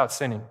sin without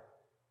sinning.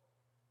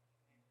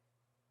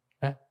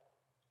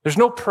 There's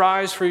no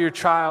prize for your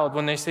child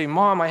when they say,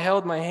 Mom, I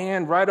held my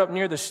hand right up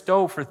near the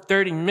stove for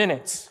 30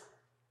 minutes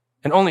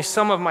and only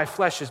some of my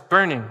flesh is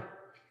burning,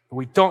 but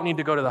we don't need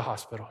to go to the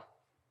hospital.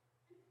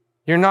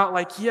 You're not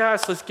like,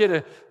 yes, let's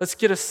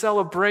get a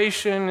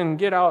celebration and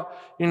get out,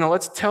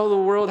 let's tell the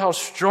world how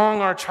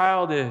strong our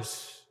child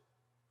is.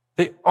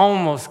 They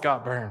almost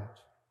got burned.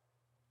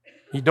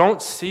 You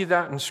don't see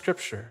that in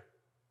Scripture.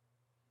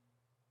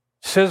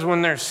 It says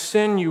when there's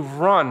sin, you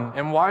run.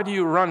 And why do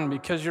you run?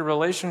 Because your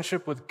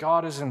relationship with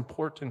God is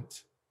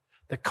important.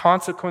 The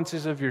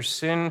consequences of your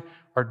sin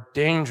are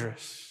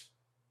dangerous.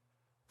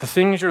 The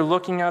things you're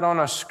looking at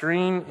on a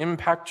screen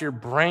impact your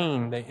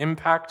brain. They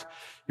impact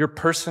your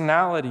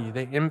personality.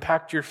 They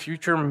impact your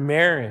future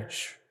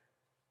marriage.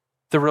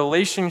 The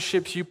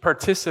relationships you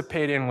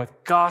participate in with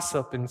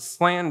gossip and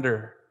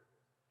slander.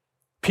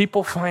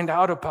 People find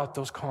out about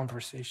those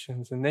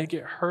conversations and they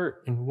get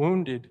hurt and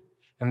wounded.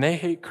 And they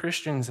hate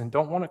Christians and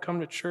don't want to come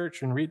to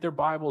church and read their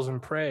Bibles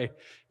and pray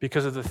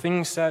because of the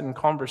things said in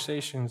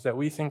conversations that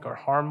we think are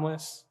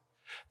harmless,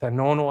 that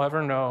no one will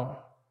ever know.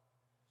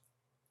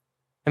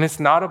 And it's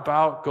not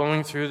about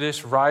going through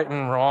this right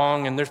and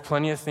wrong, and there's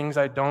plenty of things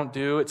I don't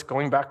do. It's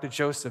going back to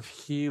Joseph.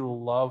 He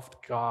loved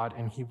God,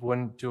 and he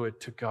wouldn't do it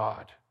to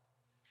God.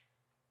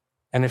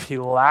 And if he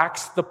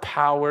lacks the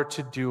power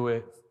to do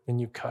it, then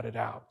you cut it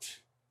out.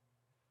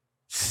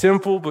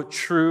 Simple but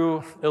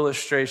true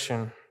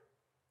illustration.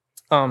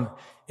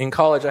 In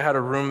college, I had a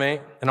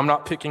roommate, and I'm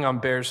not picking on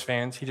Bears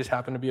fans. He just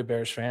happened to be a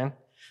Bears fan,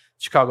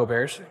 Chicago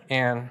Bears.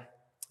 And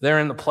they're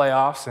in the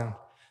playoffs, and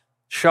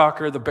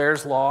shocker, the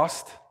Bears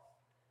lost.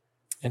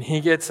 And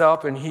he gets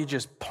up, and he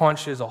just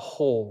punches a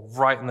hole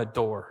right in the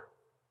door.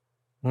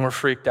 And we're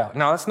freaked out.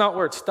 Now, that's not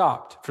where it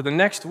stopped. For the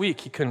next week,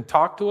 he couldn't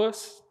talk to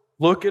us,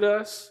 look at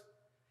us.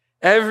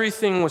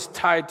 Everything was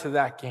tied to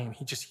that game.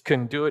 He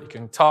couldn't do it. He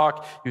couldn't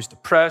talk. He was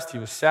depressed. He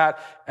was sad.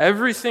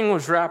 Everything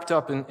was wrapped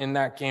up in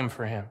that game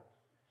for him.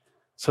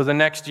 So the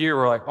next year,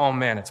 we're like, oh,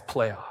 man, it's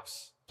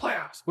playoffs.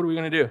 Playoffs. What are we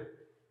going to do?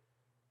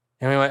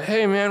 And we went,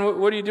 hey, man,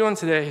 what are you doing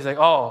today? He's like,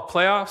 oh,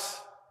 playoffs?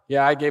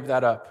 Yeah, I gave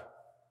that up.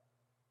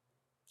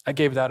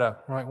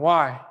 We're like,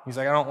 why? He's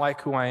like, I don't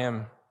like who I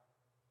am.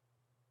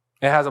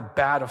 It has a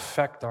bad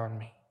effect on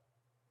me.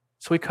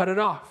 So he cut it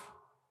off.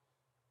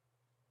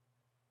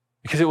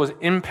 Because it was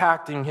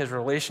impacting his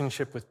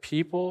relationship with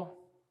people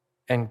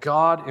and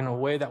God in a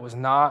way that was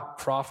not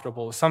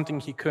profitable. It was something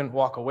he couldn't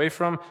walk away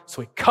from,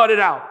 so he cut it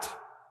out.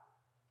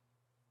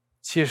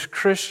 See, as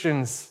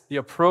Christians, the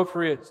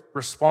appropriate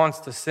response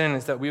to sin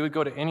is that we would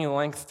go to any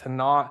length to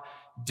not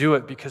do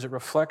it because it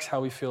reflects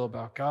how we feel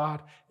about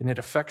God and it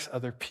affects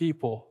other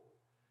people.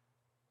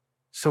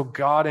 So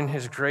God in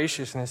his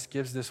graciousness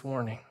gives this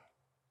warning.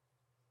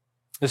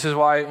 This is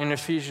why in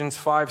Ephesians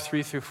 5,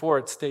 3-4,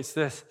 it states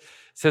this. It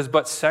says,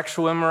 but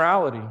sexual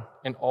immorality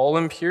and all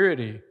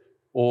impurity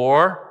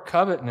or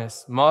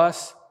covetousness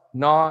must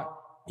not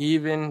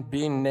even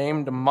be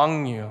named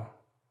among you.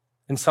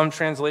 In some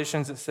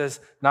translations, it says,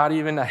 not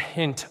even a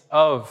hint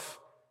of.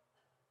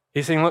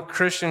 He's saying, look,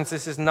 Christians,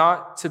 this is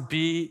not to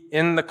be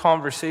in the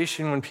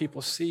conversation when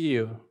people see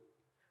you.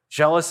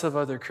 Jealous of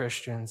other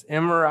Christians,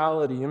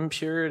 immorality,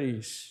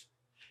 impurities,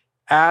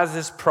 as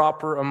is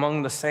proper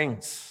among the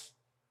saints.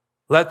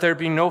 Let there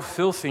be no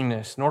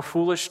filthiness, nor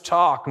foolish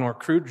talk, nor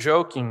crude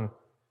joking,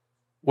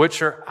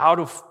 which are out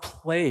of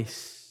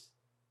place,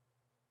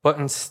 but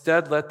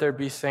instead let there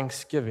be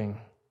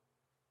thanksgiving.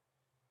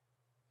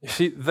 You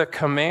see, the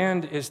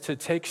command is to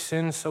take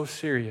sin so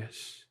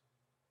serious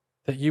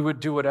that you would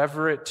do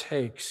whatever it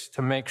takes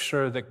to make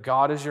sure that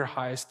God is your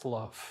highest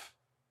love.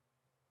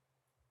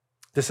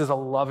 This is a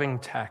loving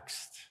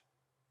text.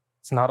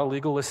 It's not a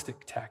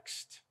legalistic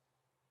text.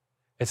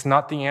 It's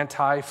not the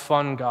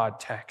anti-fun God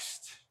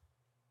text.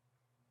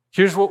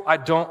 Here's what I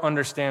don't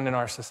understand in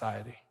our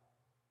society.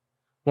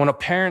 When a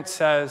parent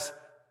says,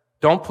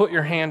 don't put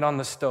your hand on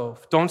the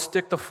stove, don't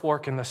stick the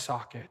fork in the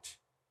socket,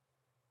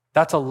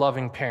 that's a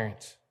loving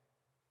parent.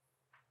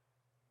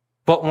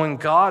 But when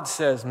God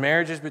says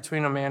marriage is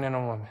between a man and a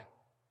woman,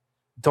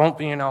 don't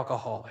be an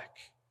alcoholic,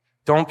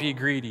 don't be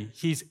greedy,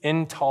 he's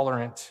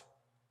intolerant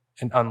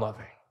and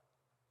unloving.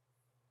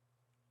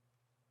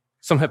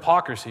 Some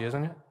hypocrisy,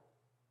 isn't it?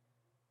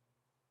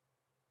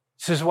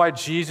 This is why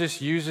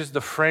Jesus uses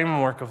the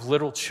framework of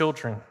little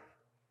children.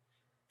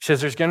 He says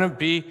there's going to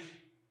be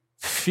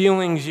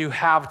feelings you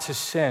have to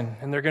sin,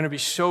 and they're going to be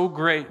so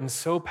great and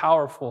so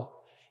powerful.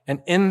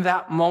 And in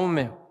that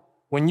moment,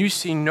 when you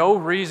see no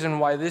reason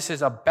why this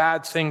is a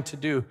bad thing to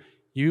do,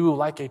 you,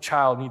 like a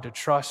child, need to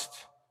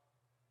trust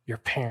your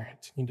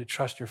parent, need to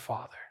trust your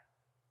father.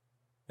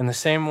 In the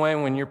same way,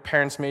 when your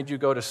parents made you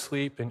go to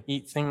sleep and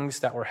eat things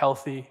that were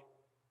healthy,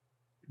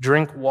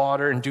 drink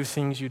water and do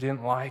things you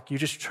didn't like, you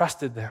just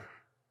trusted them.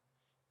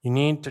 You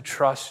need to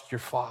trust your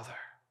father.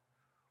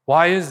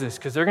 Why is this?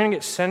 Because they're going to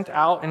get sent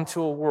out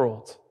into a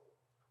world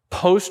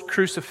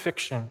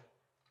post-crucifixion,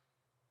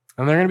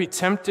 and they're going to be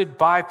tempted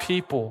by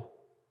people,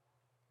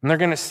 and they're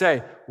going to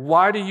say,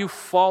 why do you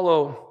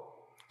follow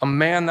a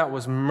man that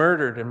was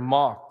murdered and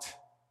mocked?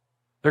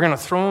 They're going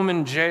to throw him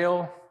in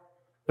jail.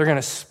 They're going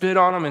to spit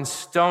on him and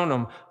stone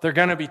him. They're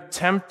going to be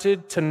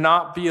tempted to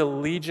not be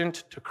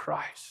allegiant to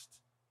Christ.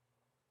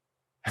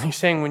 And he's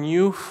saying, when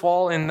you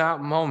fall in that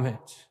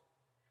moment,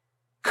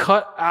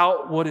 cut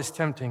out what is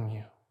tempting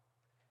you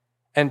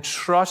and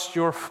trust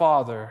your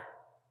father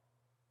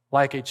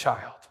like a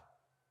child.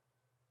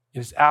 It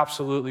is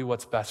absolutely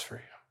what's best for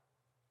you.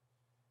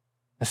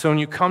 And so when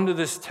you come to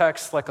this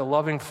text like a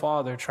loving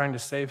father trying to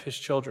save his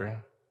children,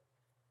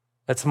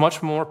 that's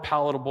much more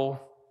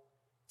palatable,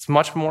 it's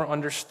much more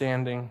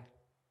understanding,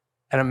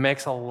 and it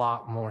makes a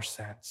lot more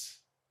sense.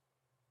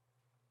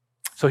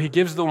 So he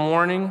gives the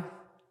warning,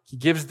 he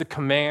gives the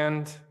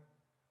command,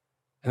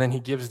 and then he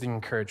gives the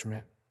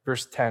encouragement.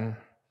 Verse 10,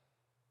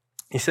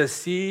 he says,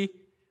 see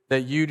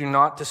that you do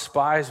not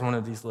despise one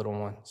of these little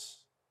ones.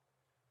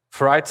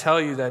 For I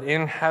tell you that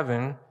in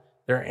heaven,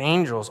 their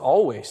angels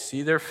always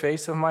see their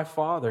face of my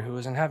Father who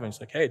is in heaven. It's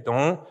like, hey,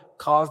 don't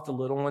cause the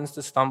little ones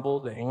to stumble.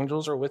 The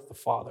angels are with the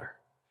Father,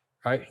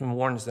 right? He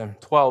warns them.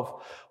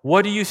 12,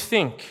 what do you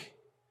think?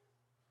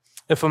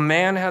 If a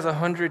man has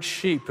 100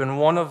 sheep and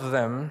one of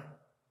them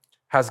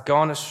has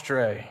gone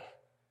astray,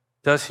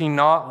 does he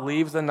not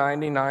leave the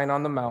 99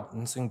 on the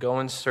mountains and go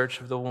in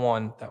search of the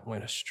one that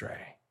went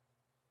astray?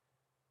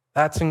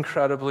 That's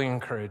incredibly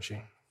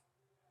encouraging.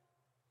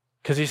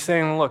 Because he's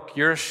saying, look,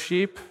 you're a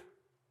sheep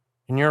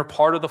and you're a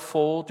part of the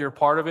fold, you're a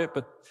part of it,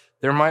 but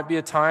there might be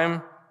a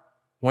time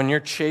when you're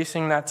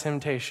chasing that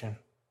temptation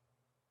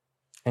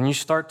and you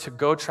start to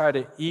go try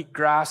to eat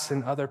grass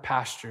in other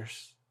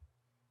pastures.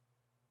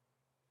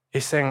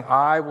 He's saying,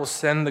 I will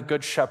send the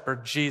good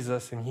shepherd,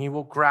 Jesus, and he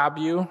will grab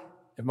you.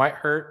 It might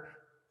hurt,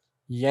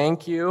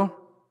 yank you,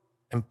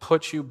 and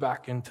put you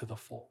back into the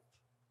fold.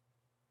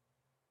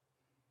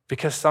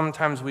 Because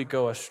sometimes we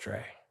go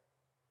astray.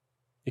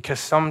 Because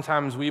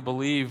sometimes we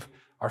believe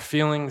our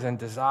feelings and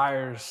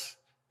desires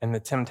and the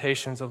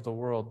temptations of the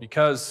world.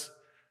 Because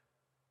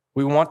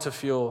we want to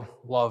feel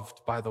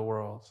loved by the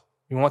world.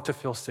 We want to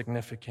feel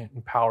significant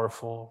and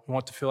powerful. We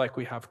want to feel like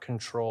we have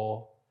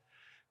control.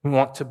 We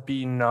want to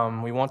be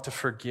numb. We want to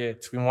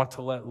forget. We want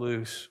to let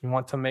loose. We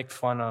want to make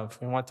fun of.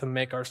 We want to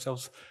make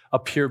ourselves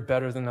appear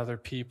better than other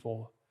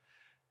people.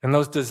 And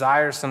those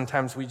desires,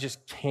 sometimes we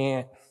just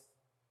can't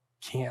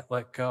can't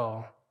let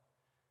go.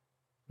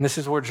 And this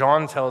is where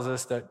John tells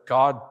us that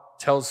God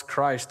tells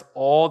Christ,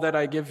 all that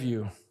I give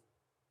you,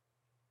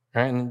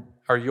 right, and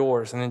are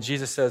yours. And then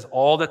Jesus says,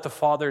 all that the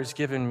Father has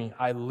given me,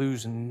 I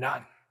lose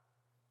none.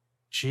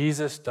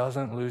 Jesus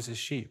doesn't lose his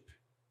sheep.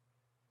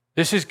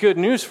 This is good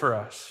news for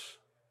us.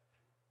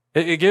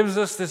 It gives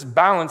us this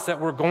balance that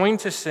we're going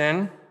to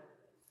sin,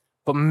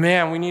 but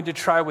man, we need to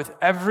try with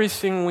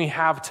everything we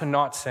have to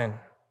not sin.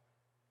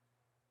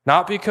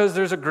 Not because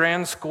there's a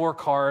grand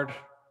scorecard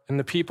and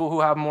the people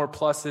who have more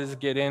pluses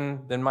get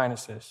in than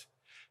minuses.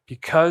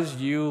 Because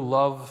you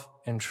love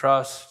and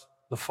trust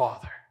the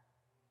Father.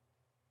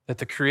 That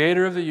the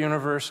creator of the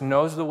universe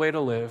knows the way to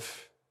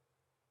live.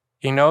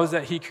 He knows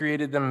that he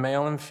created them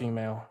male and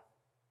female.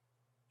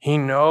 He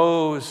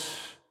knows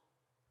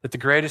that the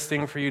greatest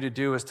thing for you to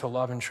do is to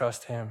love and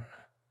trust him.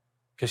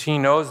 Because he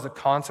knows the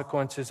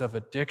consequences of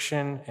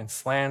addiction and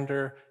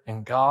slander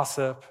and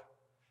gossip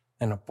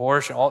and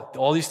abortion.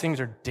 All these things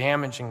are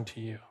damaging to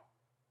you.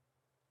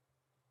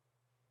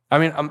 I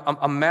mean,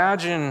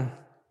 imagine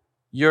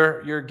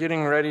you're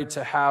getting ready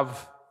to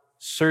have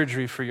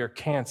surgery for your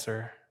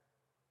cancer,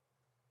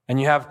 and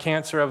you have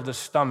cancer of the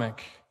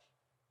stomach,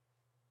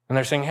 and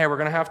they're saying, hey, we're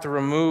going to have to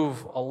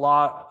remove a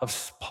lot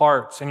of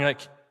parts. And you're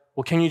like,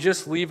 well, can you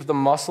just leave the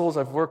muscles?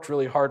 I've worked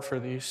really hard for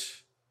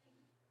these.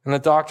 And the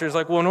doctor's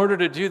like, well, in order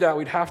to do that,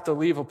 we'd have to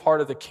leave a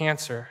part of the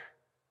cancer.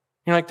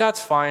 You're like,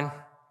 that's fine,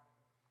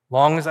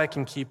 long as I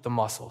can keep the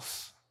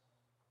muscles.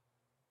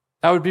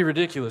 That would be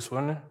ridiculous,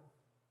 wouldn't it?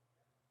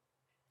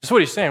 That's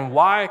what he's saying.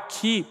 Why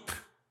keep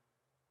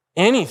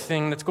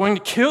anything that's going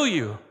to kill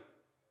you?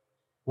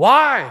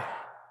 Why?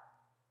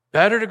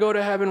 Better to go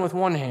to heaven with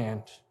one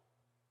hand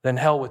than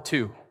hell with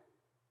two.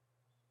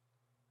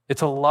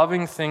 It's a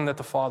loving thing that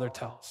the Father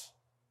tells.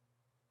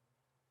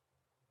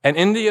 And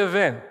in the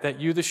event that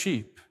you, the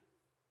sheep,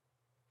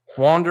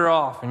 wander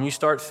off and you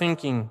start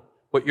thinking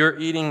what you're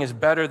eating is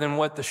better than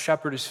what the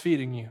shepherd is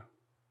feeding you,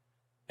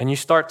 and you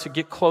start to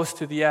get close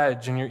to the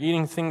edge and you're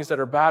eating things that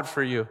are bad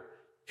for you,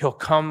 he'll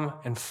come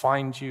and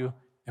find you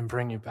and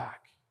bring you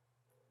back.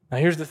 Now,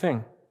 here's the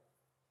thing.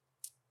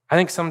 I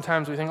think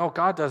sometimes we think, oh,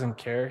 God doesn't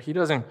care. He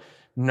doesn't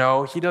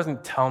know. He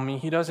doesn't tell me.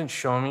 He doesn't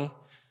show me.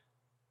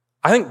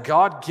 I think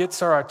God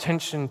gets our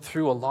attention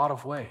through a lot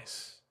of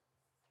ways.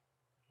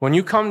 When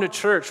you come to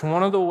church,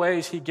 one of the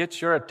ways he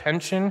gets your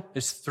attention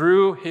is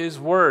through his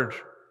word.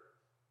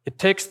 It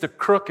takes the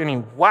crook and he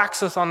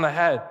whacks us on the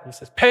head. He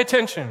says, pay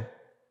attention.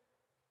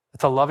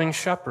 It's a loving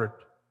shepherd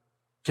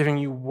giving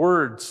you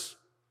words.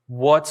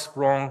 What's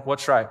wrong,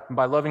 what's right? And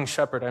by loving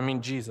shepherd, I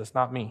mean Jesus,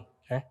 not me,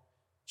 okay?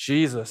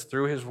 Jesus,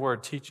 through his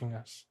word, teaching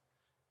us.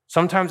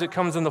 Sometimes it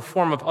comes in the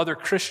form of other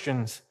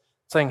Christians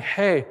saying,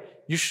 hey,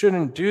 you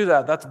shouldn't do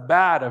that. That's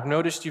bad. I've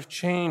noticed you've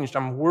changed.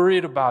 I'm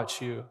worried about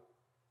you.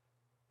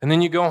 And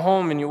then you go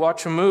home and you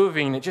watch a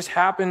movie and it just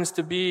happens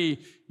to be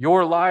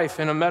your life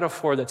in a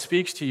metaphor that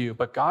speaks to you,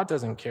 but God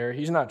doesn't care.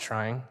 He's not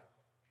trying.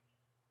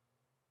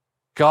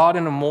 God,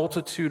 in a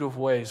multitude of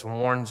ways,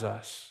 warns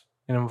us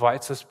and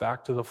invites us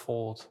back to the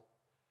fold.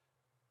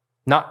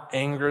 Not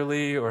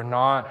angrily or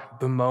not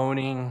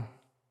bemoaning.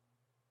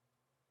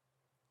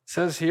 It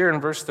says here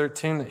in verse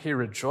 13 that he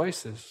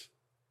rejoices.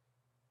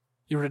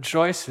 He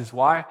rejoices.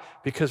 Why?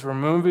 Because we're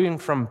moving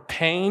from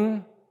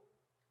pain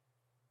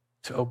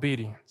to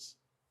obedience.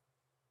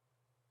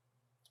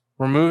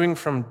 We're moving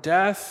from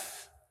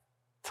death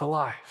to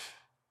life.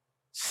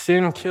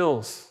 Sin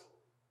kills.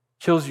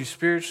 Kills you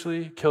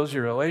spiritually, kills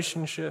your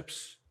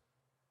relationships.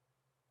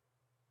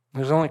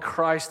 There's only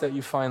Christ that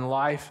you find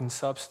life and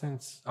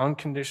substance,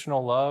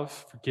 unconditional love,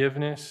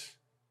 forgiveness.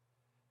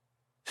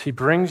 He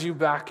brings you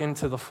back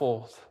into the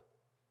fold.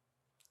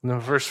 And then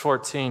verse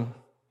 14,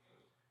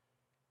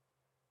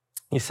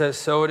 he says,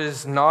 so it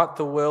is not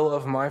the will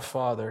of my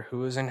Father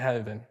who is in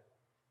heaven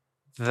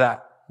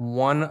that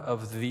one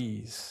of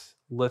these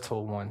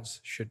little ones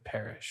should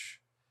perish.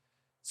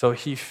 So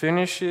he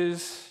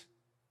finishes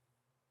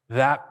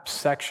that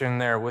section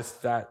there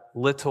with that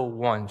little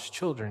ones,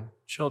 children.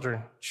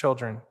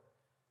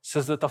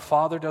 Says that the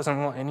Father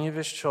doesn't want any of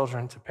his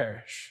children to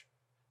perish.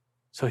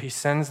 So he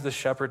sends the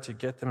shepherd to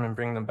get them and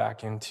bring them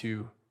back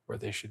into where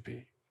they should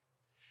be.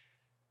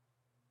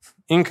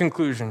 In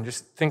conclusion,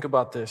 just think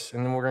about this,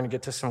 and then we're going to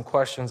get to some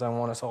questions I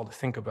want us all to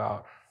think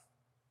about.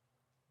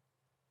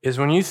 Is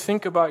when you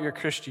think about your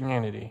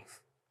Christianity,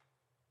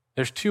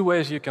 there's two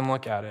ways you can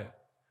look at it.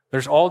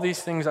 There's all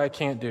these things I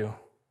can't do.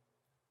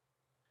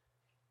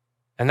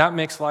 And that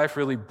makes life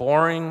really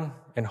boring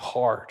and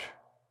hard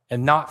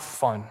and not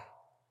fun.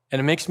 And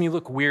it makes me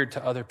look weird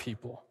to other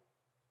people.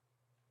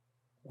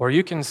 Or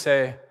you can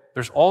say,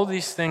 there's all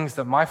these things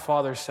that my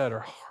Father said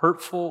are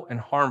hurtful and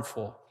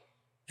harmful.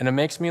 And it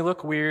makes me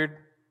look weird,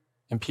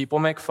 and people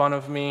make fun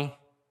of me.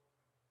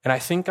 And I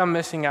think I'm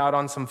missing out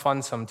on some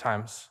fun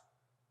sometimes.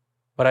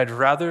 But I'd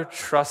rather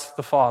trust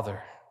the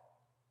Father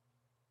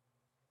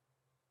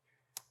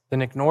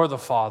than ignore the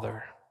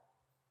Father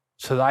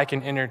so that I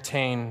can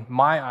entertain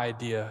my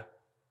idea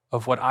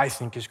of what I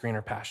think is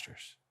greener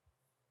pastures.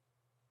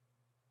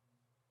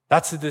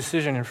 That's the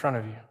decision in front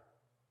of you.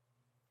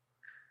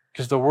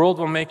 Because the world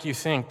will make you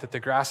think that the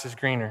grass is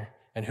greener,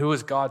 and who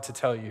is God to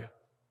tell you?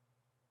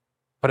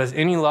 But as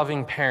any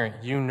loving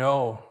parent, you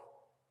know,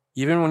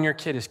 even when your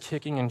kid is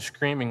kicking and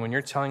screaming, when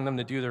you're telling them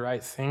to do the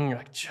right thing, you're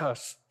like,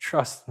 just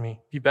trust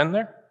me. You been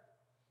there?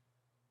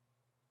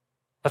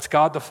 That's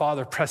God the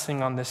Father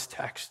pressing on this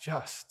text.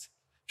 Just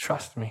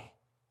trust me.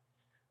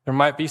 There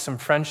might be some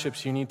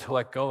friendships you need to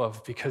let go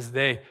of because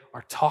they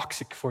are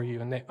toxic for you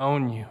and they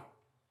own you.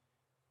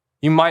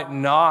 You might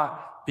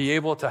not be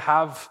able to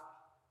have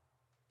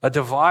a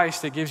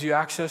device that gives you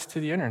access to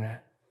the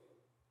internet.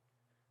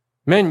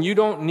 Men, you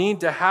don't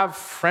need to have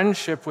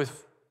friendship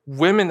with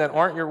women that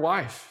aren't your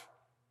wife.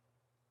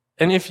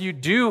 And if you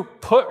do,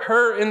 put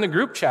her in the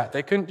group chat.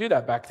 They couldn't do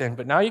that back then,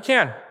 but now you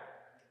can.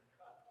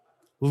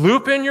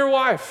 Loop in your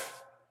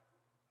wife.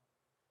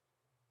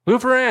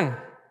 Loop her in.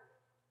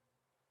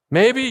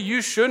 Maybe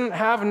you shouldn't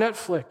have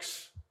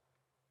Netflix.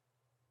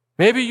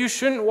 Maybe you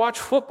shouldn't watch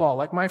football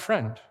like my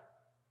friend.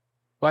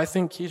 Well, I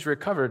think he's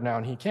recovered now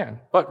and he can.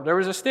 But there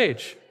was a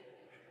stage.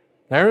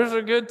 There was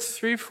a good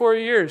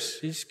 3-4 years.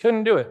 He just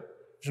couldn't do it.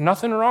 There's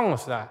nothing wrong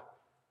with that.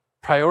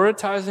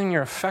 Prioritizing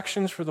your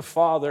affections for the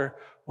Father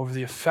over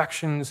the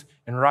affections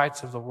and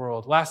rights of the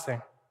world. Last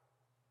thing.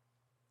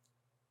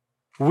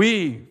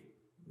 We,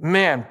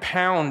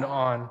 pound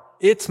on,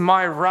 it's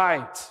my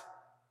right.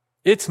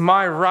 It's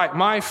my right,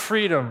 my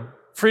freedom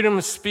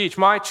of speech,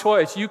 my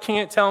choice. You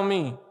can't tell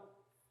me.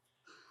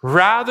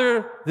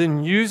 Rather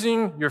than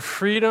using your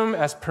freedom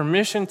as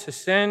permission to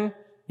sin,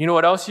 you know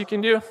what else you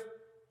can do?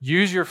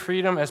 Use your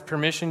freedom as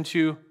permission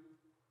to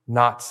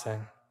not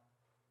sin.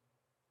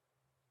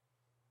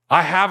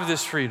 I have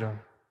this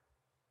freedom,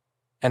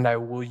 and I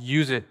will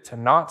use it to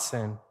not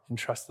sin and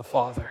trust the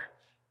Father.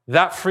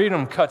 That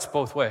freedom cuts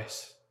both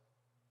ways.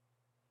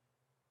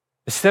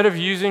 Instead of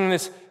using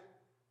this,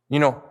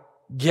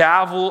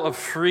 gavel of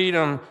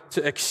freedom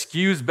to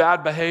excuse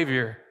bad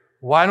behavior,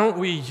 why don't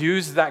we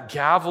use that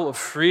gavel of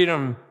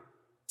freedom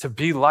to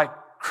be like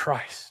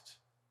Christ?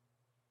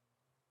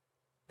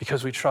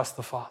 Because we trust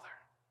the Father.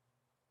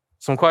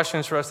 Some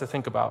questions for us to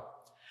think about.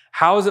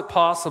 How is it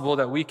possible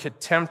that we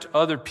could tempt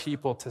other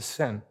people to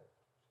sin?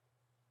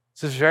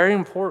 This is very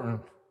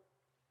important.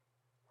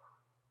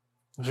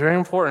 It's very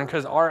important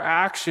because our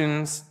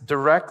actions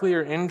directly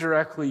or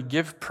indirectly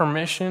give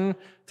permission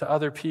to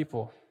other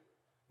people.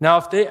 Now,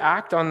 if they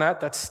act on that,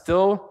 that's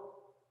still,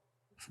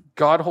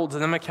 God holds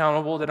them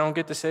accountable. They don't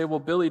get to say, well,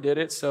 Billy did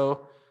it,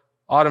 so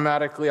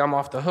automatically I'm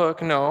off the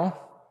hook. No.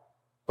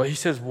 But he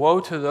says, woe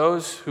to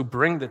those who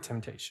bring the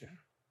temptation.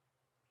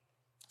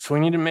 So we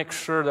need to make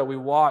sure that we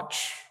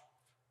watch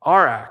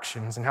our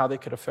actions and how they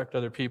could affect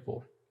other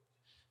people.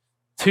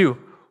 2,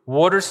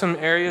 what are some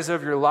areas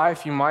of your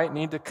life you might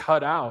need to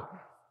cut out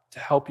to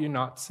help you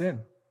not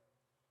sin?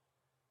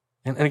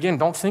 And again,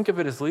 don't think of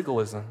it as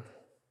legalism.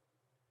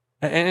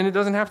 And it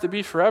doesn't have to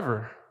be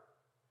forever.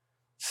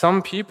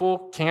 Some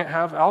people can't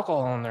have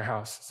alcohol in their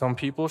house. Some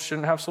people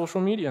shouldn't have social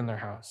media in their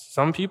house.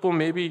 Some people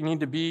maybe need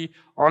to be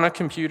on a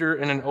computer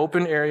in an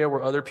open area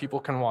where other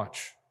people can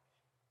watch.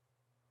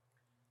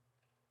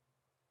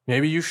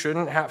 Maybe you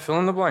shouldn't have, fill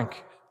in the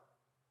blank.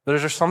 But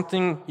there's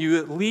something you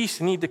at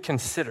least need to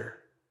consider.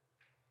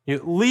 You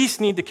at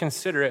least need to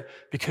consider it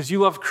because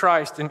you love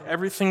Christ and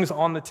everything's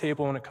on the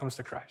table when it comes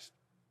to Christ.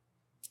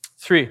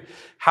 3,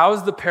 how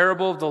is the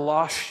parable of the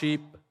lost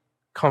sheep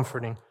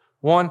comforting?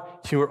 1,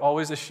 you were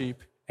always a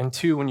sheep. And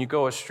 2, when you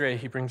go astray,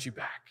 he brings you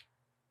back.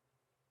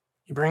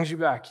 He brings you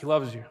back. He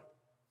loves you.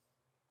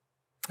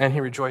 And he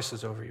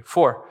rejoices over you.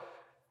 4,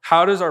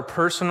 how does our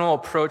personal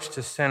approach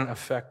to sin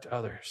affect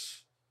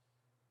others?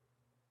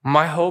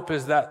 My hope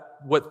is that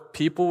what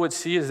people would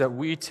see is that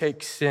we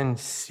take sin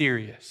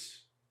serious.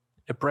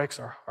 It breaks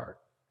our heart.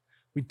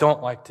 We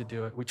don't like to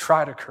do it. We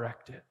try to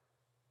correct it.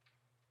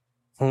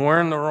 When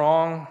we're in the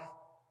wrong,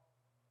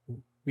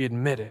 we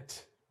admit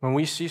it. When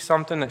we see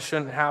something that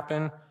shouldn't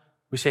happen,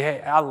 we say,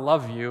 hey, I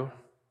love you.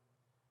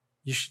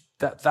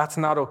 That's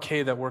not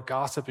okay that we're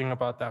gossiping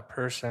about that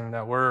person,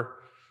 that we're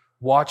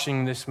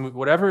watching this movie,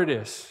 whatever it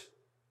is.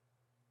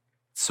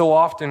 So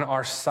often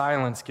our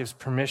silence gives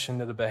permission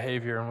to the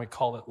behavior and we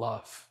call it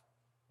love.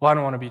 Well, I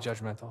don't want to be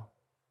judgmental.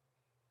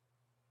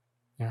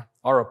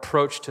 Our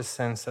approach to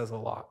sin says a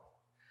lot.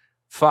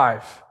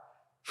 5,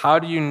 how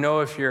do you know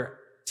if you're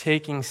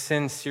taking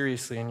sin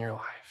seriously in your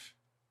life?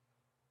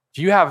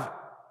 Do you have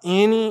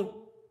any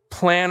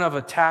plan of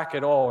attack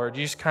at all, or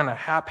do you just kind of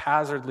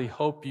haphazardly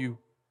hope you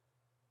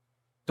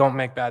don't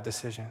make bad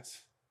decisions?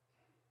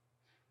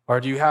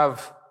 Or do you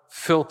have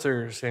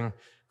filters and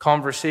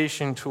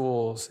conversation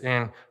tools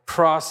and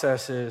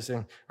processes,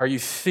 and are you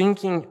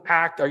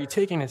are you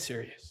taking it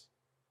serious?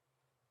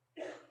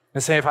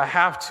 And say, if I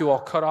have to, I'll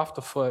cut off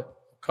the foot,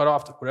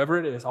 whatever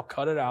it is, I'll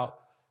cut it out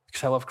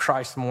because I love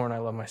Christ more and I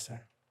love my sin.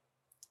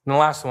 And the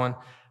last one,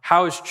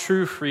 how is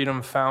true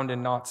freedom found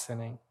in not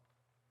sinning?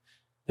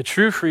 The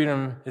true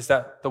freedom is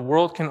that the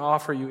world can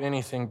offer you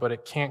anything, but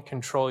it can't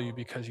control you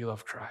because you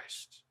love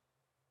Christ.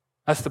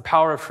 That's the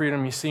power of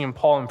freedom you see in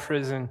Paul in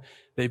prison.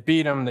 They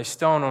beat him, they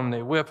stone him,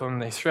 they whip him,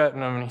 they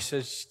threaten him, and he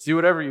says, do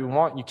whatever you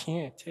want. You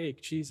can't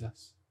take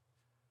Jesus.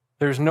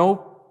 There's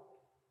no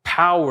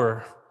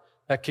power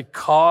that could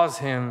cause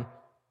him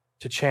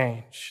to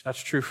change.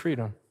 That's true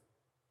freedom.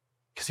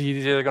 Because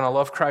he's either going to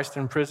love Christ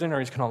in prison or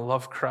he's going to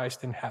love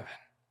Christ in heaven.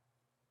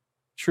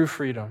 True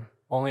freedom,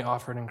 only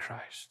offered in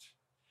Christ.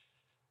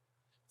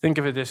 Think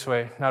of it this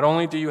way. Not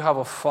only do you have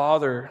a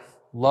Father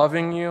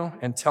loving you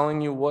and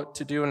telling you what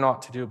to do and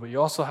not to do, but you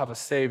also have a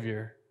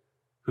Savior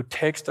who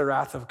takes the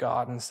wrath of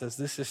God and says,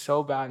 this is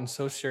so bad and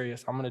so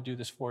serious, I'm going to do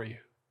this for you,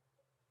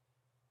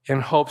 in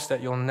hopes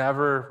that you'll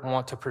never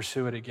want to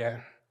pursue it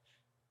again,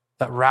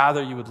 that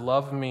rather you would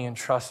love me and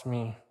trust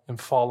me and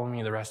follow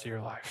me the rest of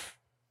your life.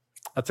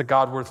 That's a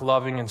God worth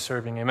loving and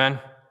serving. Amen?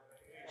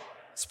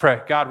 Let's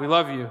pray. God, we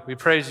love you. We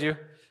praise you.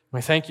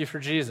 We thank you for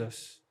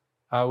Jesus.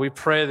 We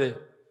pray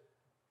that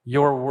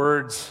your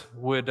words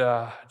would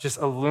just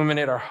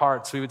illuminate our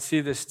hearts. We would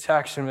see this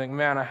text and be like,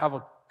 man, I have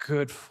a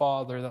good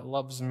Father that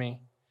loves me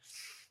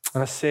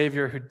and a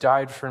Savior who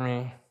died for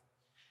me.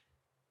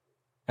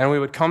 And we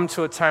would come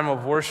to a time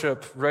of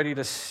worship ready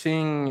to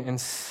sing and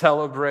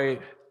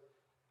celebrate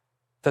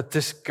that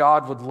this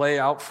God would lay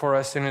out for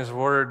us in his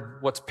word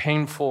what's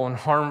painful and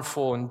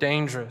harmful and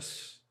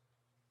dangerous.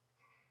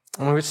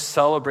 And we would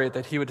celebrate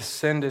that he would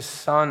send his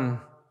Son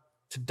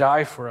to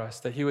die for us,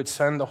 that he would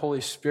send the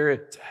Holy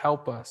Spirit to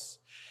help us.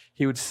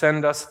 He would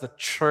send us the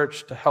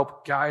church to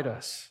help guide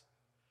us.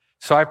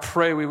 So I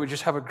pray we would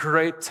just have a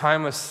great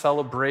time of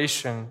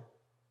celebration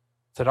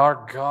that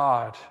our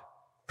God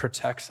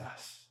protects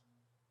us,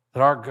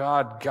 that our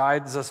God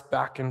guides us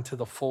back into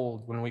the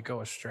fold when we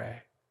go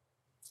astray.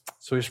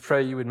 So we just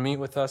pray you would meet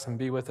with us and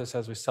be with us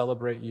as we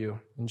celebrate you.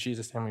 In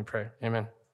Jesus' name we pray. Amen.